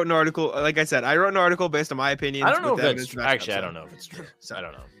I wrote an article. Like I said, I wrote an article based on my opinions. I don't know with if that's evidence actually. I backed up, don't know if it's true. so. I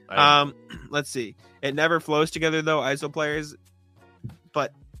don't know. Let's see. It never flows together though. ISO players,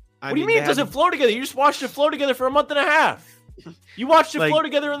 but What do you mean it doesn't flow together? You just watched it flow together for a month and a half. You watched it flow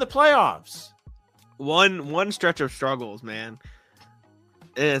together in the playoffs. One stretch of struggles, man.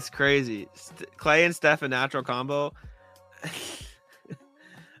 It's crazy. Clay and Steph a natural combo.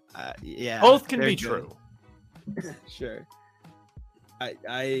 Yeah, Both can be good. true. Sure. I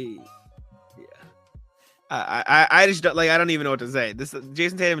just don't, I don't even know what to say.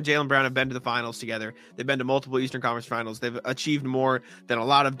 Jason Tatum and Jaylen Brown have been to the finals together. They've been to multiple Eastern Conference finals. They've achieved more than a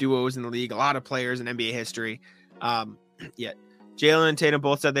lot of duos in the league, a lot of players in NBA history. Yet Jaylen and Tatum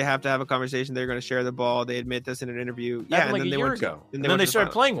both said they have to have a conversation. They're going to share the ball. They admit this in an interview. Yeah, and then they went ago. And then they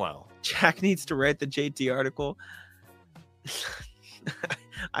started playing well. Jack needs to write the JT article.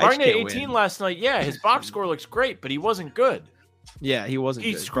 Barring 18 last night, yeah, his box score looks great, but he wasn't good. Yeah, he wasn't.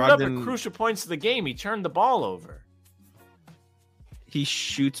 He screwed up at crucial points of the game. He turned the ball over. He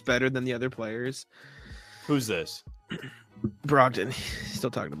shoots better than the other players. Who's this? Brogdon. Still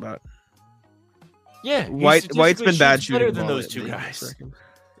talking about. Yeah, White's been bad shooting better than those two guys.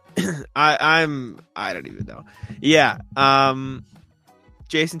 I don't even know. Yeah.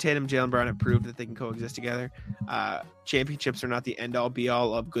 Jason Tatum, Jaylen Brown have proved that they can coexist together. Championships are not the end all be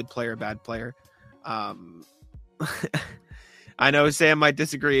all of good player, bad player. I know Sam might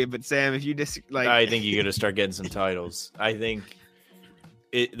disagree, but Sam, if you disagree, I think you got to start getting some titles. I think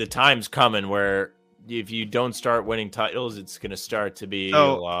the time's coming where if you don't start winning titles, it's going to start to be a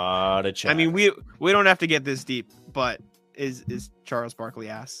lot of chat. I mean, we don't have to get this deep, but is Charles Barkley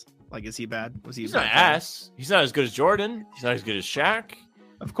ass? Like, is he bad? He's not ass. He's not as good as Jordan. He's not as good as Shaq.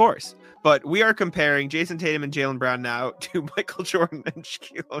 Of course. But we are comparing Jason Tatum and Jaylen Brown now to Michael Jordan and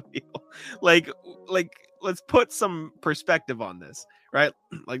Shaquille O'Neal. Like, let's put some perspective on this, right?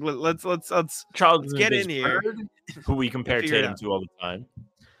 Like, let's Charles get in here. Bird, who we compare Tatum to all the time.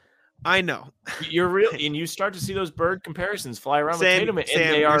 I know. You're real, and you start to see those Bird comparisons fly around with Tatum, and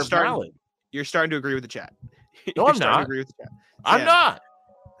they are valid. You're starting to agree with the chat. No, I'm not. Agree with the chat. I'm not.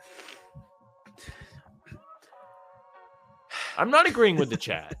 I'm not agreeing with the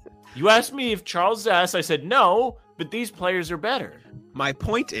chat. You asked me if Charles is ass. I said no, but these players are better. My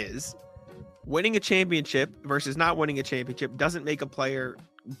point is, winning a championship versus not winning a championship doesn't make a player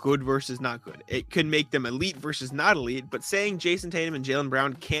good versus not good. It can make them elite versus not elite, but saying Jason Tatum and Jaylen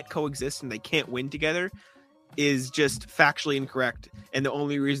Brown can't coexist and they can't win together is just factually incorrect. And the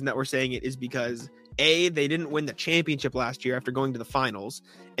only reason that we're saying it is because A, they didn't win the championship last year after going to the finals,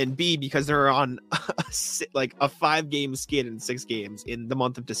 and B, because they're on a 5-game skid in 6 games in the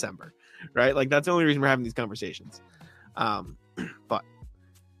month of December, right? Like, that's the only reason we're having these conversations. But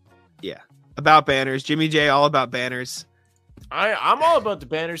yeah, about banners, Jimmy J, all about banners. I'm all about the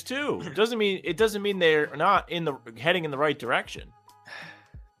banners too. It doesn't mean they're not heading in the right direction.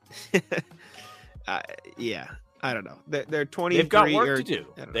 Yeah, I don't know. They're 20. They've got work to do.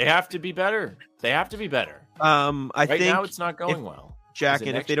 They have to be better. I think right now it's not going well. Jack,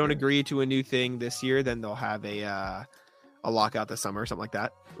 and if they don't agree to a new thing this year, then they'll have a lockout this summer or something like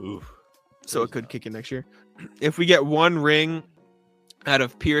that. Oof. So it could kick in next year. If we get one ring out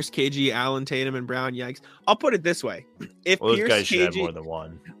of Pierce, KG, Allen, Tatum, and Brown, yikes. I'll put it this way: if those Pierce, guys should KG, have more than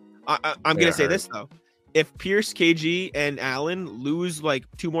one. I'm going to say this though: if Pierce, KG, and Allen lose like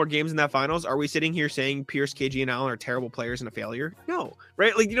 2 more games in that finals, are we sitting here saying Pierce, KG, and Allen are terrible players and a failure? No,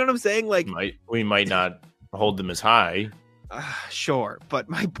 right? Like, you know what I'm saying? Like, we might not hold them as high. Sure, but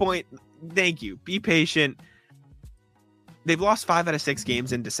my point. Thank you. Be patient. They've lost 5 out of 6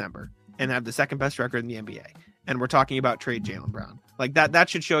 games in December and have the second best record in the NBA. And we're talking about trade Jaylen Brown. Like, that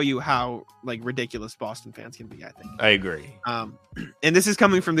should show you how ridiculous Boston fans can be, I think. I agree. And this is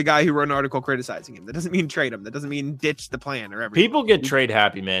coming from the guy who wrote an article criticizing him. That doesn't mean trade him. That doesn't mean ditch the plan or everything. People get trade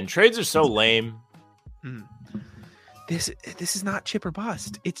happy, man. Trades are so lame. This is not chip or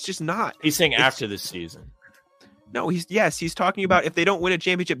bust. It's just not. He's saying after this season. No, he's talking about if they don't win a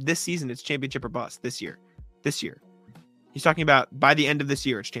championship this season, it's championship or bust this year. He's talking about by the end of this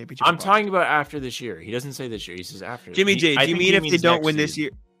year, it's championship. I'm talking about after this year. He doesn't say this year. He says after. Jimmy J, do you mean if they don't win this year?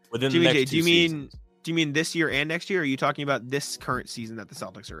 Within Jimmy the next J, do seasons. you mean this year and next year? Or are you talking about this current season that the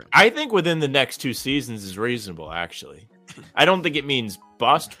Celtics are in? I think within the next 2 seasons is reasonable, actually. I don't think it means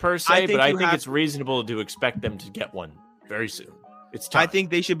bust per se, but I think it's reasonable to expect them to get one very soon. It's time. I think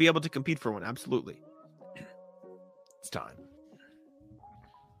they should be able to compete for one. Absolutely. It's time.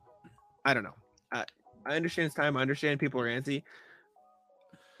 I don't know. I understand it's time. I understand people are antsy.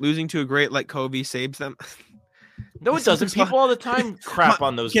 Losing to a great like Kobe saves them. No, it doesn't. People all the time crap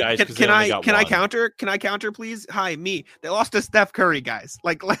on those guys because they only got Can one. I counter? Can I counter, please? Hi, me. They lost to Steph Curry, guys.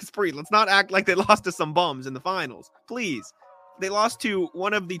 Like, let's breathe. Let's not act like they lost to some bums in the finals, please. They lost to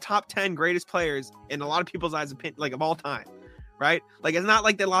one of the top 10 greatest players in a lot of people's eyes, like of all time, right? Like, it's not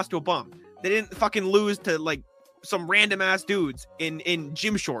like they lost to a bum. They didn't fucking lose to like some random ass dudes in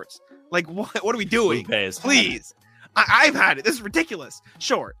gym shorts. Like, what are we doing? Please. I've had it. This is ridiculous.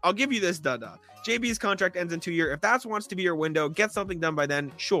 Sure, I'll give you this, Dada. JB's contract ends in 2 years. If that wants to be your window, get something done by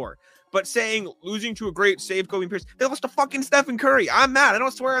then, sure. But saying losing to a great save Kobe Pierce, they lost to fucking Stephen Curry. I'm mad. I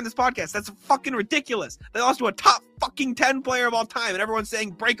don't swear on this podcast. That's fucking ridiculous. They lost to a top fucking 10 player of all time, and everyone's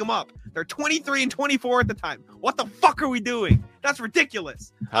saying break them up. They're 23 and 24 at the time. What the fuck are we doing? That's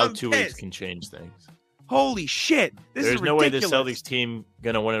ridiculous. How 2 weeks can change things. Holy shit. There's no way the Celtics team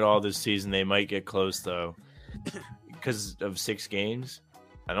going to win it all this season. They might get close, though. Because of 6 games?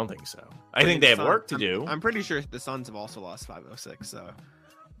 I don't think so. I think they have work to do. I'm pretty sure the Suns have also lost 506, so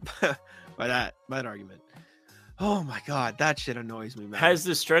by that argument. Oh my god, that shit annoys me, man. Has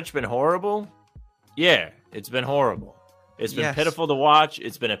this stretch been horrible? Yeah, it's been horrible. It's been pitiful to watch.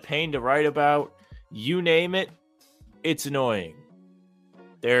 It's been a pain to write about. You name it, it's annoying.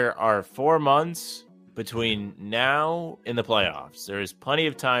 There are 4 months between now and the playoffs. There is plenty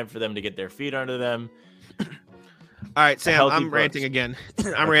of time for them to get their feet under them. All right, Sam, I'm ranting again.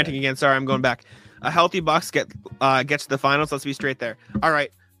 Ranting again. Sorry, I'm going back. A healthy Bucks gets to the finals. Let's be straight there. All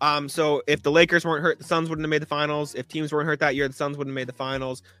right. So if the Lakers weren't hurt, the Suns wouldn't have made the finals. If teams weren't hurt that year, the Suns wouldn't have made the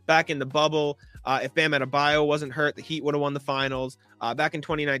finals. Back in the bubble, if Bam Adebayo wasn't hurt, the Heat would have won the finals. Back in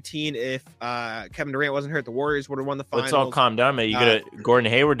 2019, if Kevin Durant wasn't hurt, the Warriors would have won the finals. Let's all calm down, man. Gordon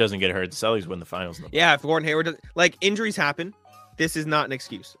Hayward doesn't get hurt. The Celtics win the finals. Yeah, if Gordon Hayward doesn't, like, injuries happen. This is not an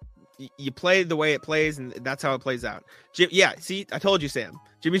excuse. You play the way it plays, and that's how it plays out. See, I told you, Sam.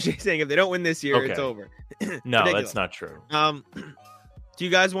 Jimmy J saying if they don't win this year, it's over. No, that's not true. Do you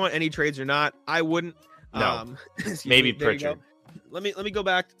guys want any trades or not? I wouldn't. No. Maybe Pritchard. Let me go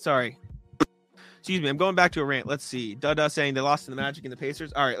back. Sorry. Excuse me. I'm going back to a rant. Let's see. Dada saying they lost to the Magic and the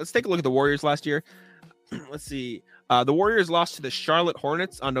Pacers. All right, let's take a look at the Warriors last year. Let's see. The Warriors lost to the Charlotte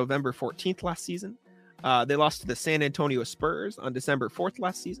Hornets on November 14th last season. They lost to the San Antonio Spurs on December 4th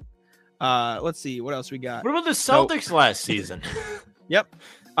last season. Let's see what else we got. What about the Celtics last season? Yep.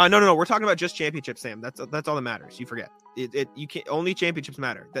 No. We're talking about just championships, Sam. That's all that matters. You forget it. You can't only championships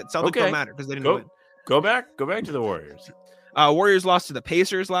matter. That Celtics don't matter because they didn't win. Go back to the Warriors. Warriors lost to the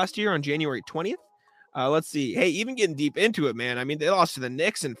Pacers last year on January 20th. Let's see. Hey, even getting deep into it, man. I mean, they lost to the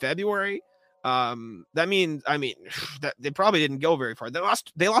Knicks in February. That means that they probably didn't go very far. They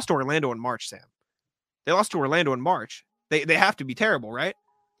lost to Orlando in March, Sam. They lost to Orlando in March. They have to be terrible, right?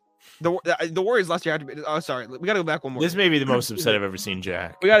 The Warriors last year had to be. Oh, sorry. We got to go back one more. This may be the most upset I've ever seen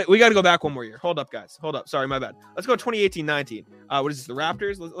Jack. We got to go back one more year. Hold up, guys. Hold up. Sorry, my bad. Let's go 2018-19. What is this? The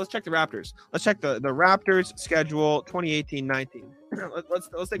Raptors? Let's check the Raptors. Let's check the Raptors schedule 2018-19.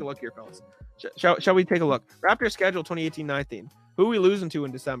 Let's take a look here, fellas. Shall we take a look? Raptors schedule 2018-19. Who are we losing to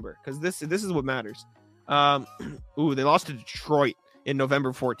in December? Because this is what matters. They lost to Detroit in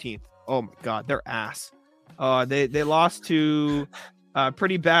November 14th. Oh my God, they're ass. They lost to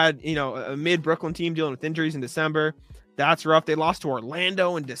pretty bad, a mid Brooklyn team dealing with injuries in December. That's rough. They lost to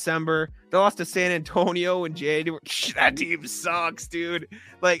Orlando in December. They lost to San Antonio in January. That team sucks, dude.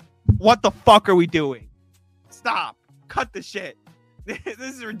 Like, what the fuck are we doing? Stop. Cut the shit. This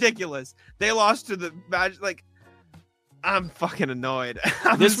is ridiculous. They lost to the Magic. Like, I'm fucking annoyed.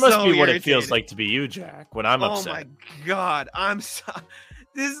 This must be what it feels like to be you, Jack, when I'm upset. Oh my God.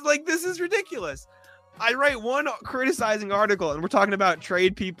 This is ridiculous. I write one criticizing article and we're talking about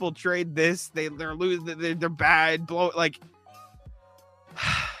trade people, trade this. They're losing. They're bad. Blow like.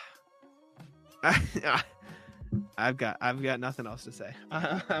 I've got nothing else to say.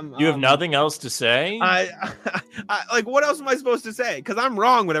 You have nothing else to say? I like, what else am I supposed to say? Because I'm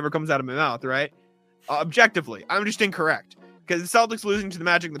wrong whenever comes out of my mouth, right? Objectively, I'm just incorrect. Because the Celtics losing to the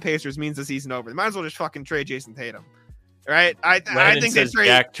Magic and the Pacers means the season over. They might as well just fucking trade Jason Tatum. Right? I think says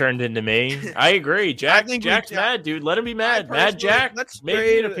Jack turned into me. I agree. Jack's mad, dude. Let him be mad. Mad Jack. Let's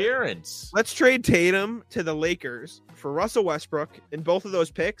make an appearance. Let's trade Tatum to the Lakers for Russell Westbrook in both of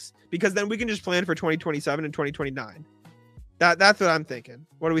those picks, because then we can just plan for 2027 and 2029. That's what I'm thinking.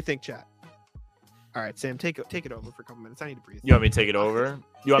 What do we think, chat? All right, Sam, take it over for a couple minutes. I need to breathe. You want me to take it over?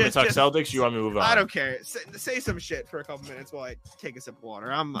 You want me to talk Just- Celtics? You want me to move on? I don't care. Say some shit for a couple minutes while I take a sip of water.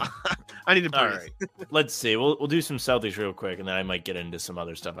 I need to breathe. All right. Let's see. We'll do some Celtics real quick, and then I might get into some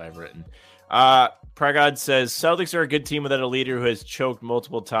other stuff I've written. Pragod says, Celtics are a good team without a leader who has choked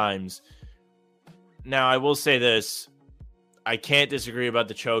multiple times. Now, I will say this. I can't disagree about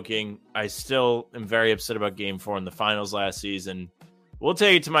the choking. I still am very upset about Game 4 in the finals last season. We'll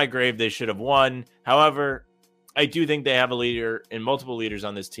take it to my grave. They should have won. However, I do think they have a leader and multiple leaders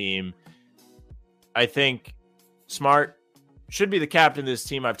on this team. I think Smart should be the captain of this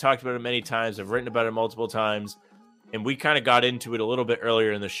team. I've talked about it many times. I've written about it multiple times. And we kind of got into it a little bit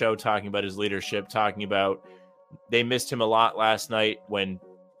earlier in the show, talking about his leadership, talking about they missed him a lot last night when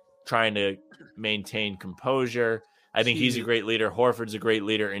trying to maintain composure. I think he's a great leader. Horford's a great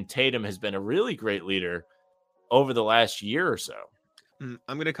leader. And Tatum has been a really great leader over the last year or so. I'm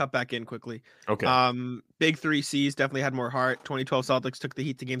going to cut back in quickly. Okay. Big 3 C's definitely had more heart. 2012 Celtics took the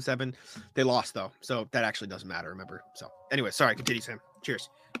Heat to Game 7. They lost, though. So that actually doesn't matter, remember? So anyway, sorry. Continue, Sam.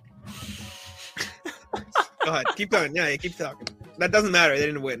 Cheers. Go ahead. Keep going. Yeah, keep talking. That doesn't matter. They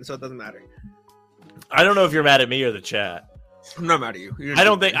didn't win, so it doesn't matter. I don't know if you're mad at me or the chat. I'm not mad at you. I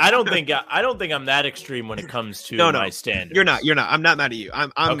don't think I'm that extreme when it comes to my standards. You're not. I'm not mad at you.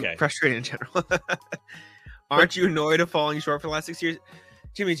 I'm Okay. frustrated in general. Aren't you annoyed of falling short for the last 6 years?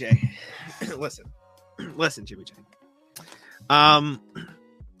 Jimmy J, listen, Jimmy J.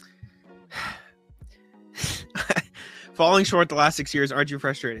 Falling short the last 6 years, aren't you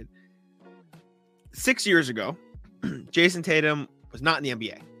frustrated? 6 years ago, Jason Tatum was not in the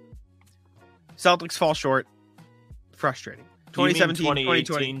NBA. Celtics fall short, frustrating. 2017,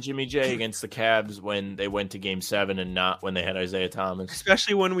 2020. Jimmy J against the Cavs when they went to Game 7 and not when they had Isaiah Thomas.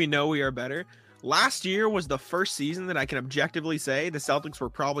 Especially when we know we are better. Last year was the first season that I can objectively say the Celtics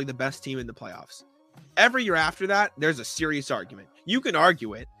were probably the best team in the playoffs. Every year after that, there's a serious argument. You can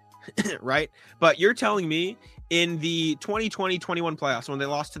argue it, right? But you're telling me in the 2020-21 playoffs when they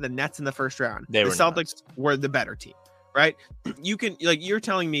lost to the Nets in the first round, the Celtics were the better team, right? You can you're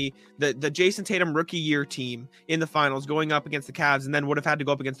telling me that the Jason Tatum rookie year team in the finals going up against the Cavs and then would have had to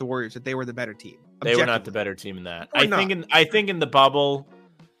go up against the Warriors that they were the better team. They were not the better team in that. I think in the bubble.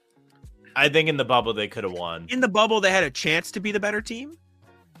 I think in the bubble they could have won. In the bubble, they had a chance to be the better team,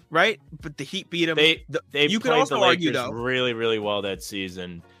 right? But the Heat beat them. You could also argue though really, really well that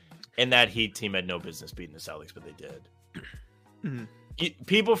season, and that Heat team had no business beating the Celtics, but they did. Mm-hmm.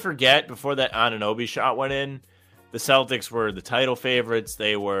 People forget before that Anunoby shot went in, the Celtics were the title favorites.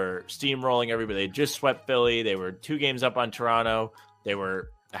 They were steamrolling everybody. They just swept Philly. They were 2 games up on Toronto. They were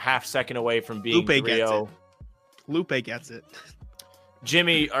a half second away from being 3-0. Lupe gets it.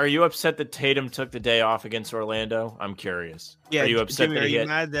 Jimmy, are you upset that Tatum took the day off against Orlando? I'm curious. Yeah, are you upset Jimmy, that are you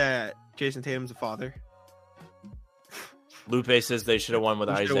mad that Jason Tatum's a father? Lupe says they should have won with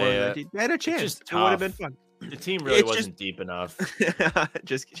Isaiah. They had a chance. It would have been fun. The team really wasn't deep enough.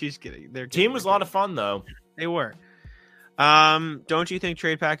 She's kidding. Their team was a lot of fun, though. They were. Don't you think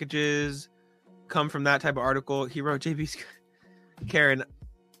trade packages come from that type of article? He wrote JB's. Karen,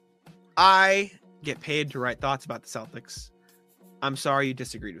 I get paid to write thoughts about the Celtics. I'm sorry you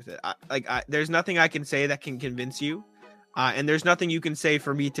disagreed with it. There's nothing I can say that can convince you. And there's nothing you can say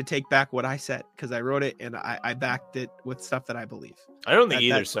for me to take back what I said because I wrote it and I backed it with stuff that I believe. I don't think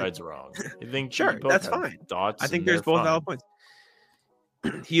either side's wrong. I think sure, that's fine. Thoughts. I think there's both valid points.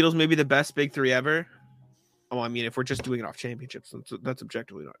 Heedle's maybe the best big 3 ever. Oh, I mean, if we're just doing it off championships, that's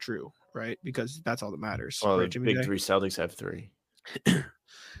objectively not true, right? Because that's all that matters. Well, right, the big 3 Celtics have 3.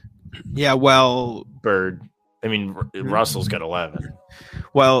 Yeah, well, Bird. I mean, Russell's got 11.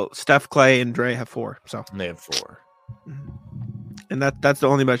 Well, Steph, Clay, and Dre have 4. So and they have 4. And that's the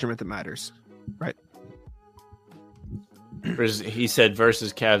only measurement that matters, right? He said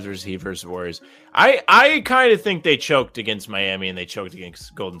versus Cavs versus Heat versus Warriors. I kind of think they choked against Miami and they choked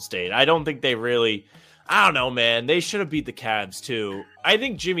against Golden State. I don't think they really. I don't know, man. They should have beat the Cavs too. I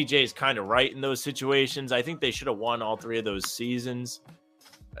think Jimmy J is kind of right in those situations. I think they should have won all 3 of those series.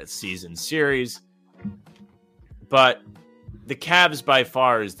 But the Cavs by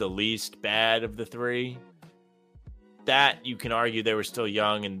far is the least bad of the 3. That you can argue they were still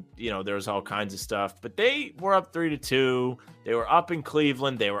young and, there was all kinds of stuff. But they were up 3-2. They were up in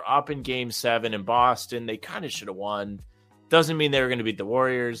Cleveland. They were up in Game 7 in Boston. They kind of should have won. Doesn't mean they were going to beat the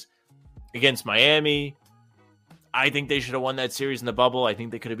Warriors. Against Miami, I think they should have won that series in the bubble. I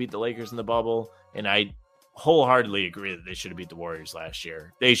think they could have beat the Lakers in the bubble. And I wholeheartedly agree that they should have beat the Warriors last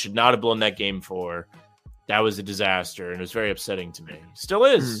year. They should not have blown that Game 4. That was a disaster, and it was very upsetting to me. Still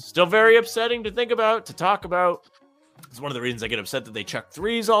is. Still very upsetting to think about, to talk about. It's one of the reasons I get upset that they chuck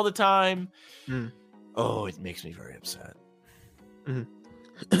 3s all the time. Oh, it makes me very upset.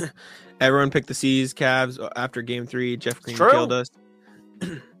 Everyone picked the C's, Cavs after Game 3. Jeff Green true. killed us.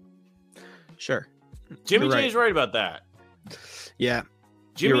 Sure, Jimmy You're J right. is right about that. Yeah,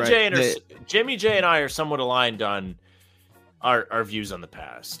 Jimmy You're J right. and Jimmy J and I are somewhat aligned on our views on the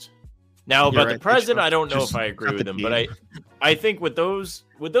past. Now You're about right. the present, I don't know Just if I agree cut with the him, team. but I think with those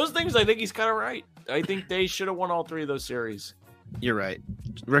things, I think he's kind of right. I think they should have won all 3 of those series. You're right.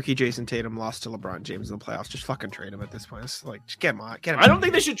 Rookie Jason Tatum lost to LeBron James in the playoffs. Just fucking trade him at this point. It's like, just get him on. Get him I don't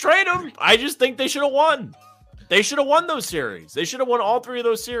think they should trade him. I just think they should have won. They should have won those series. They should have won all 3 of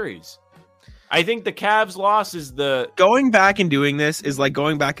those series. I think the Cavs loss is the Going back and doing this is like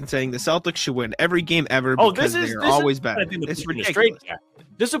going back and saying the Celtics should win every game ever because they're always better. It's ridiculous.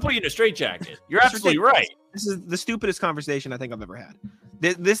 This will put you in a straitjacket. You're It's absolutely ridiculous. right. This is the stupidest conversation I think I've ever had.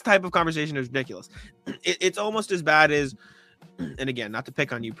 This type of conversation is ridiculous. It's almost as bad as, and again, not to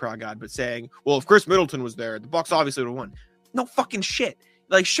pick on you, Prague God, but saying, well, if Chris Middleton was there, the Bucks obviously would have won. No fucking shit.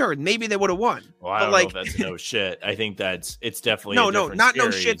 Like, sure, maybe they would have won. Well, I but don't like, know if that's no shit. I think it's definitely no, a different not no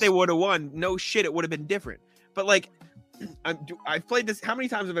series. shit. They would have won. No shit. It would have been different. But like, I've played this. How many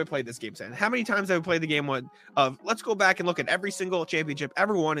times have I played this game, Sam? How many times have I played the game one of let's go back and look at every single championship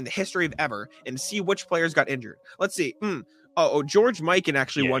ever won in the history of ever and see which players got injured. Let's see. George Mikan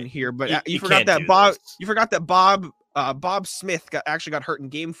actually won here, but you forgot that Bob. You forgot that Bob Smith actually got hurt in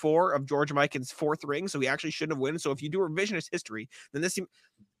Game 4 of George Mikan's 4th ring, so he actually shouldn't have won. So if you do revisionist history, then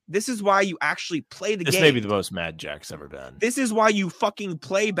this is why you actually play the game. This may be the most mad Jack's ever been. This is why you fucking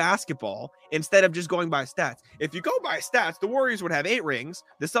play basketball instead of just going by stats. If you go by stats, the Warriors would have 8 rings.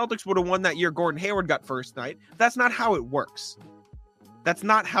 The Celtics would have won that year. Gordon Hayward got first night. That's not how it works. That's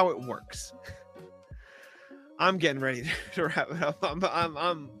not how it works. I'm getting ready to wrap it up.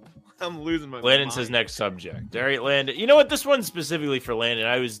 I'm losing my Landon mind. says next subject. All right, Landon. You know what? This one's specifically for Landon.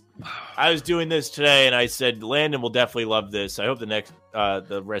 I was doing this today, and I said Landon will definitely love this. I hope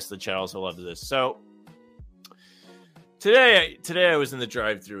the rest of the channel also loves this. So today I was in the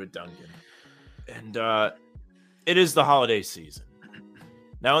drive-thru at Dunkin', and it is the holiday season.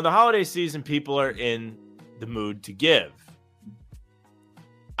 Now, in the holiday season, people are in the mood to give.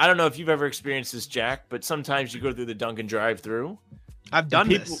 I don't know if you've ever experienced this, Jack, but sometimes you go through the Dunkin' drive-thru. I've done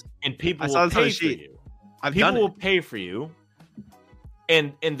this. And people I saw will this on pay the for sheet. you. I've People done it. will pay for you.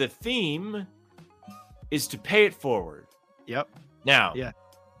 And the theme is to pay it forward. Yep. Now, Yeah.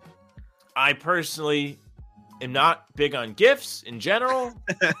 I personally am not big on gifts in general.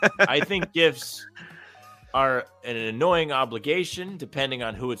 I think gifts are an annoying obligation depending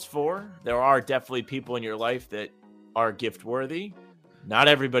on who it's for. There are definitely people in your life that are gift worthy. Not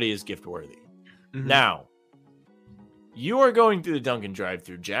everybody is gift worthy. Mhm. Now, you are going through the Dunkin'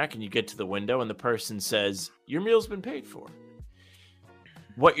 drive-thru, Jack, and you get to the window and the person says, your meal's been paid for.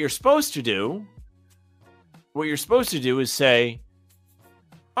 What you're supposed to do is say,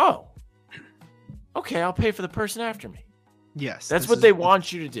 oh, okay, I'll pay for the person after me. Yes. That's this what is they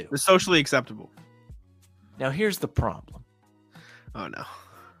want you to do. the socially acceptable. Now, here's the problem. Oh no.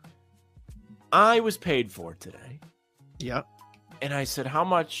 I was paid for today, Yep. and I said, how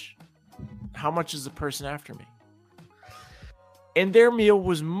much is the person after me? And their meal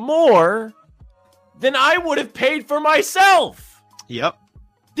was more than I would have paid for myself. Yep.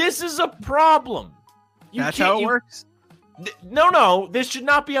 This is a problem. That's how it works. No, this should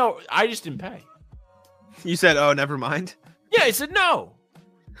not be how. I just didn't pay. You said, "Oh, never mind." Yeah, I said no.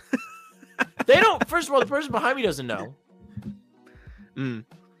 They don't. First of all, the person behind me doesn't know.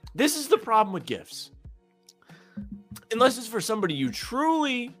 This is the problem with gifts. Unless it's for somebody you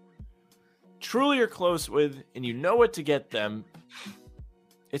truly are close with and you know what to get them,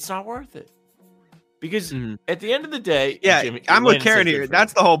 it's not worth it. Because at the end of the day... Yeah, Jimmy, I'm with Landon Karen says here. different.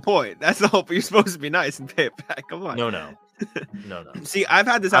 That's the whole point. That's the whole point. You're supposed to be nice and pay it back. Come on. No. See, I've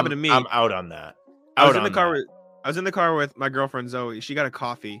had this happen to me. I'm out on that. I was in the car with my girlfriend Zoe. She got a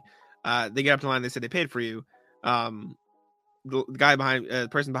coffee. They get up to the line. They said they paid for you. The guy behind, the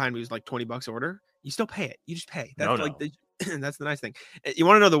person behind me was like $20 order. You still pay it. You just pay. That's No. like that's the nice thing. You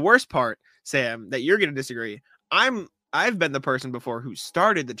want to know the worst part, Sam? That you're gonna disagree. I've been the person before who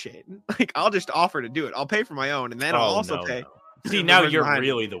started the chain. Like I'll just offer to do it. I'll pay for my own, and then I'll also pay. No. See, the now person you're behind me.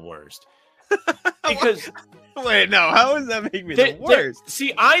 really the worst. Because Wait, no. How does that make me the worst?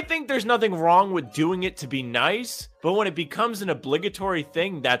 See, I think there's nothing wrong with doing it to be nice, but when it becomes an obligatory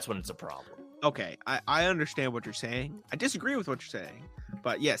thing, that's when it's a problem. Okay, I understand what you're saying. I disagree with what you're saying,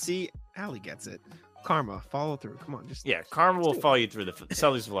 but yeah, see, Allie gets it. Karma, follow through. Come on, just Yeah, karma will follow you through the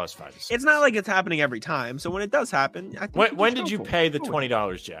Celtics have lost 5 to 6. It's not like it's happening every time. So when it does happen, I think When just did go you for it. pay the Go with it.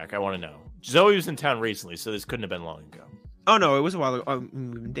 $20, Jack? I want to know. Zoe was in town recently, so this couldn't have been long ago. Oh no, it was a while ago. We've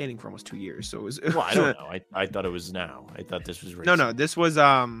been dating for almost 2 years, so it was. Well, I don't know. I thought it was now. I thought this was recent. No, this was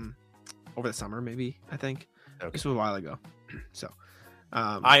over the summer, maybe. I think Okay. this was a while ago. So,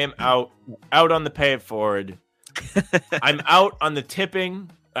 I am out on the pay it forward. I'm out on the tipping.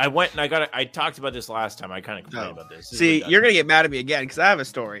 I went and I talked about this last time. I kind of complained about this. See, you're gonna get mad at me again because I have a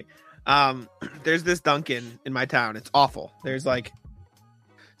story. There's this Dunkin' in my town. It's awful. There's like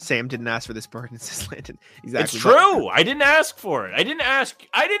Sam didn't ask for this bird and it says Landon. Exactly. It's true. I didn't ask for it. I didn't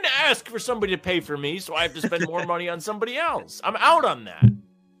ask for somebody to pay for me, so I have to spend more money on somebody else. I'm out on that.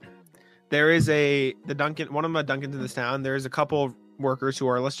 There is one of my Dunkins in this town. There's a couple workers who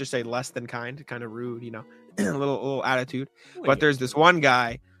are, let's just say, less than kind of rude, a little attitude. But there's this one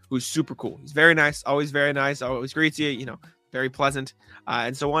guy who's super cool. He's very nice, always greets you, very pleasant.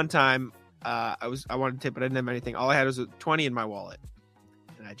 And so one time, I wanted to tip, but I didn't have anything. All I had was a 20 in my wallet,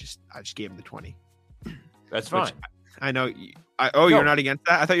 and I just gave him the 20. That's fine. I know. You're not against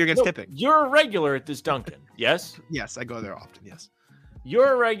that? I thought you were against tipping. You're a regular at this Dunkin', yes? Yes, I go there often. Yes.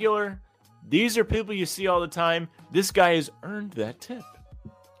 You're a regular. These are people you see all the time. This guy has earned that tip,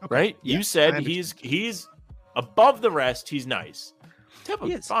 right? Yeah, you said he's above the rest. He's nice. Tip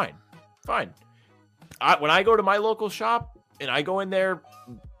him. Fine. When I go to my local shop and I go in there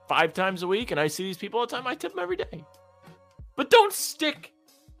 5 times a week and I see these people all the time, I tip them every day. But don't stick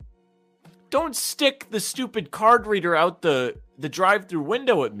the stupid card reader out the drive-through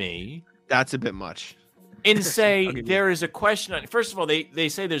window at me. That's a bit much. And say there is a question on. First of all, they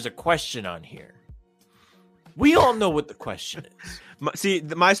say there's a question on here. We all know what the question is. See,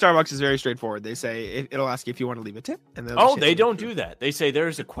 my Starbucks is very straightforward. They say it'll ask you if you want to leave a tip, and they don't do that. They say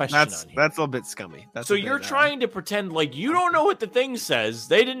there's a question on here. That's a little bit scummy. So you're trying to pretend like you don't know what the thing says.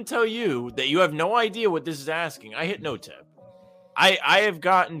 They didn't tell you that you have no idea what this is asking. I hit no tip. I have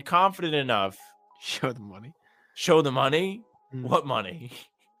gotten confident enough. Show the money. Show the money. What money?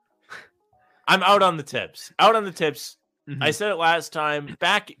 I'm out on the tips. Mm-hmm. I said it last time.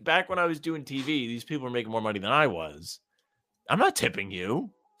 Back when I was doing TV, these people were making more money than I was. I'm not tipping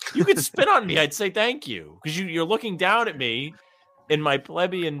you. You could spit on me. I'd say thank you because you're looking down at me in my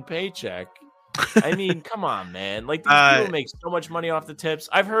plebeian paycheck. I mean, come on, man. Like these people make so much money off the tips.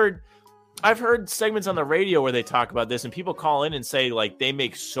 I've heard segments on the radio where they talk about this, and people call in and say like they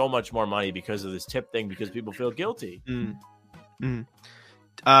make so much more money because of this tip thing because people feel guilty.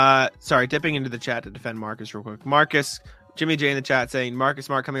 Sorry, dipping into the chat to defend Marcus real quick. Marcus, Jimmy J in the chat saying Marcus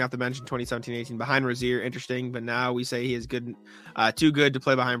Smart coming off the bench in 2017-18 behind Rozier, interesting, but now we say he is good, too good to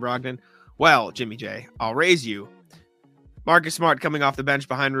play behind Brogdon. Well, Jimmy J, I'll raise you. Marcus Smart coming off the bench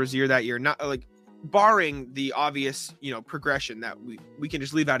behind Rozier that year, not like barring the obvious, progression that we can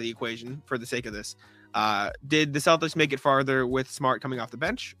just leave out of the equation for the sake of this. Did the Celtics make it farther with Smart coming off the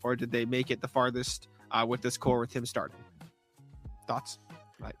bench, or did they make it the farthest with this core with him starting? Thoughts?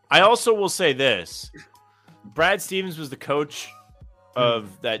 I also will say this. Brad Stevens was the coach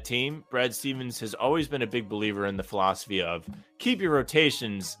of that team. Brad Stevens has always been a big believer in the philosophy of keep your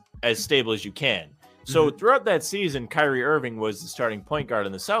rotations as stable as you can. So throughout that season, Kyrie Irving was the starting point guard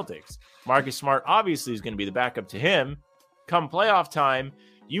in the Celtics. Marcus Smart obviously is going to be the backup to him. Come playoff time,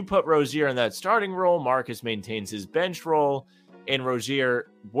 you put Rozier in that starting role. Marcus maintains his bench role, and Rozier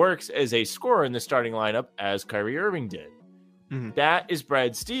works as a scorer in the starting lineup as Kyrie Irving did. That is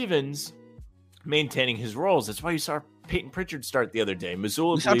Brad Stevens maintaining his roles. That's why you saw Peyton Pritchard start the other day.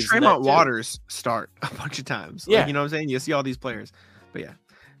 Missoula. We saw Tremont Waters start a bunch of times. Yeah, you know what I'm saying. You see all these players, but yeah.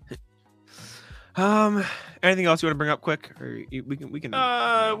 Anything else you want to bring up quick, or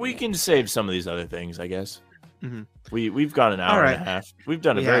we can save some of these other things, I guess. We've got an hour and a half. We've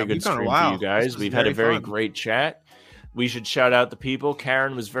done a very good stream for you guys. We've had a very great chat. We should shout out the people.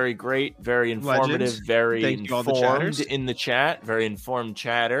 Karen was very great, very informative, Legends. very Thank you, all the informed chatters. in the chat, very informed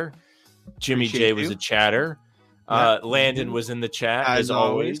chatter. Jimmy Appreciate J was you. a chatter. Landon was in the chat as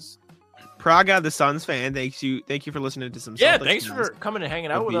always. Praga, the Suns fan. Thank you for listening to some. Yeah, Celtics thanks guys. for coming and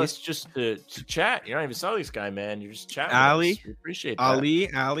hanging out with us just to chat. You're not even a Celtics guy, man. You're just chatting. Ali, with us. We appreciate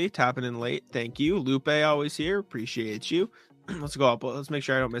that. Ali, tapping in late. Thank you. Lupe, always here. Appreciate you. Let's go up. Let's make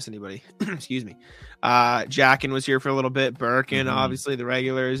sure I don't miss anybody. Excuse me. Jackin was here for a little bit. Birkin, obviously the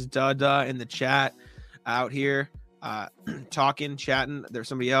regulars. Dada in the chat out here. Talking, chatting. There's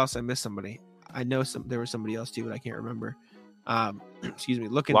somebody else. I missed somebody. I know there was somebody else too, but I can't remember. Excuse me.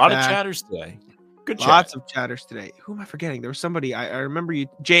 Looking a lot back, of chatters today. Good chat. Lots of chatters today. Who am I forgetting? There was somebody. I remember you.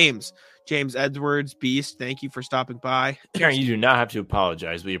 James James Edwards, Beast, thank you for stopping by. Karen, you do not have to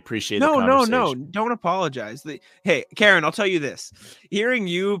apologize. We appreciate No, the conversation. no, don't apologize. Hey, Karen, I'll tell you this. Hearing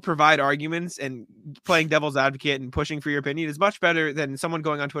you provide arguments and playing devil's advocate and pushing for your opinion is much better than someone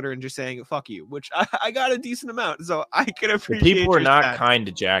going on Twitter and just saying, fuck you, which I got a decent amount. So I can appreciate People were not stats. kind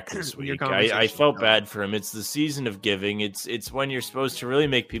to Jack this week. I felt bad for him. It's the season of giving. It's when you're supposed to really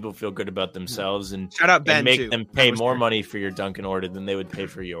make people feel good about themselves and, shout out Ben and make too. them pay more money for your Dunkin' order than they would pay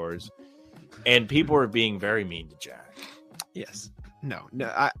for yours. And people are being very mean to Jack. Yes. No.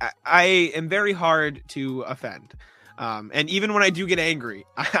 I am very hard to offend. And even when I do get angry,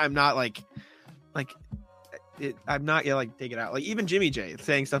 I'm not I'm not like take it out. Like even Jimmy J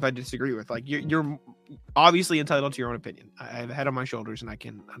saying stuff I disagree with. Like you're obviously entitled to your own opinion. I have a head on my shoulders and I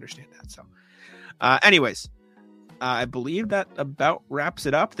can understand that. So anyways, I believe that about wraps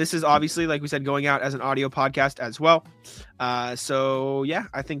it up. This is obviously, like we said, going out as an audio podcast as well. So yeah,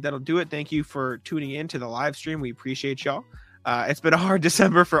 I think that'll do it. Thank you for tuning in to the live stream. We appreciate y'all. It's been a hard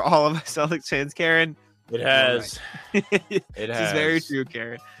December for all of us Celtics fans, Karen. It has. Right. It This has. is very true,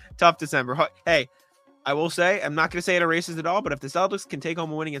 Karen. Tough December. Hey, I will say, I'm not going to say it erases it all, but if the Celtics can take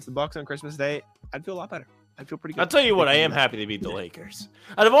home a win against the Bucks on Christmas Day, I'd feel a lot better. I'd feel pretty good. I'll tell you what, I am happy they beat the Lakers.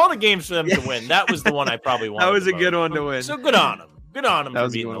 Out of all the games for them to win, that was the one I probably wanted. That was the a good most. one to win. So good on them. Good on them That for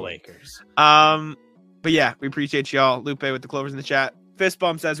was a beating good the one. Lakers. But yeah, we appreciate y'all. Lupe with the Clovers in the chat. Fist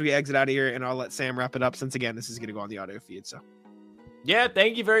bumps as we exit out of here, and I'll let Sam wrap it up since, again, this is going to go on the audio feed. So Yeah,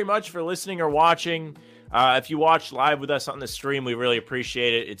 thank you very much for listening or watching. If you watch live with us on the stream, we really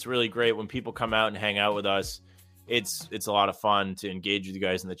appreciate it. It's really great when people come out and hang out with us. It's a lot of fun to engage with you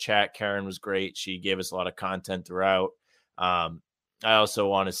guys in the chat. Karen was great. She gave us a lot of content throughout. I also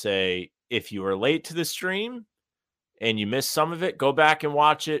want to say, if you were late to the stream and you missed some of it, go back and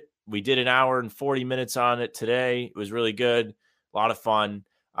watch it. We did an hour and 40 minutes on it today. It was really good. A lot of fun.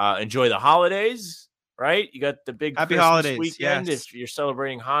 Enjoy the holidays, right? You got the big Happy Christmas holidays, weekend. yes. If you're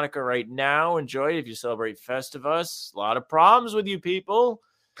celebrating Hanukkah right now, enjoy it. If you celebrate Festivus, a lot of problems with you people.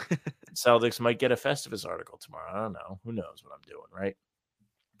 Celtics might get a Festivus article tomorrow. I don't know. Who knows what I'm doing, right?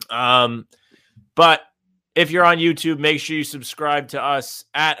 But if you're on YouTube, make sure you subscribe to us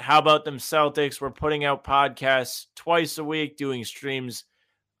at How About Them Celtics. We're putting out podcasts twice a week, doing streams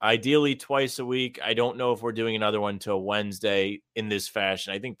ideally twice a week. I don't know if we're doing another one till Wednesday in this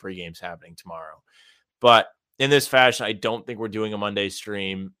fashion. I think pregame's happening tomorrow. But in this fashion, I don't think we're doing a Monday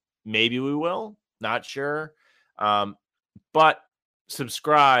stream. Maybe we will. Not sure. But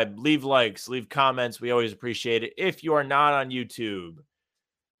subscribe, leave likes, leave comments. We always appreciate it. If you are not on YouTube,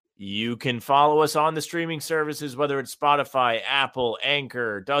 you can follow us on the streaming services, whether it's Spotify, Apple,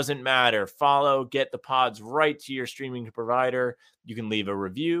 Anchor, doesn't matter. Follow, get the pods right to your streaming provider. You can leave a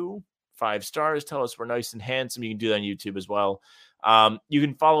review, 5 stars, tell us we're nice and handsome. You can do that on YouTube as well. You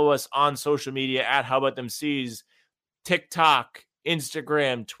can follow us on social media at How About Them C's, TikTok,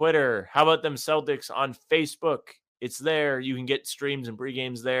 Instagram, Twitter, How About Them Celtics on Facebook. It's there. You can get streams and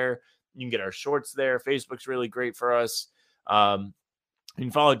pregames there. You can get our shorts there. Facebook's really great for us. You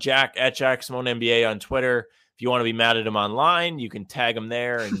can follow Jack at Jack Simone NBA on Twitter. If you want to be mad at him online, you can tag him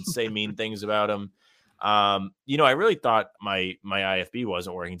there and say mean things about him. I really thought my IFB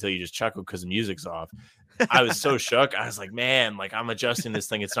wasn't working until you just chuckled because the music's off. I was so shook. I was like, man, I'm adjusting this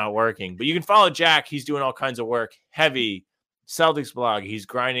thing. It's not working. But you can follow Jack. He's doing all kinds of work. Heavy Celtics blog. He's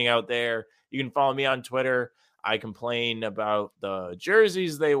grinding out there. You can follow me on Twitter. I complain about the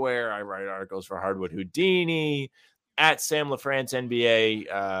jerseys they wear. I write articles for Hardwood Houdini. At Sam LaFrance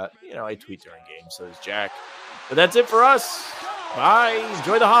NBA. I tweet during games, so does Jack. But that's it for us. Bye.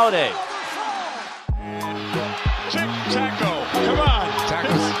 Enjoy the holiday.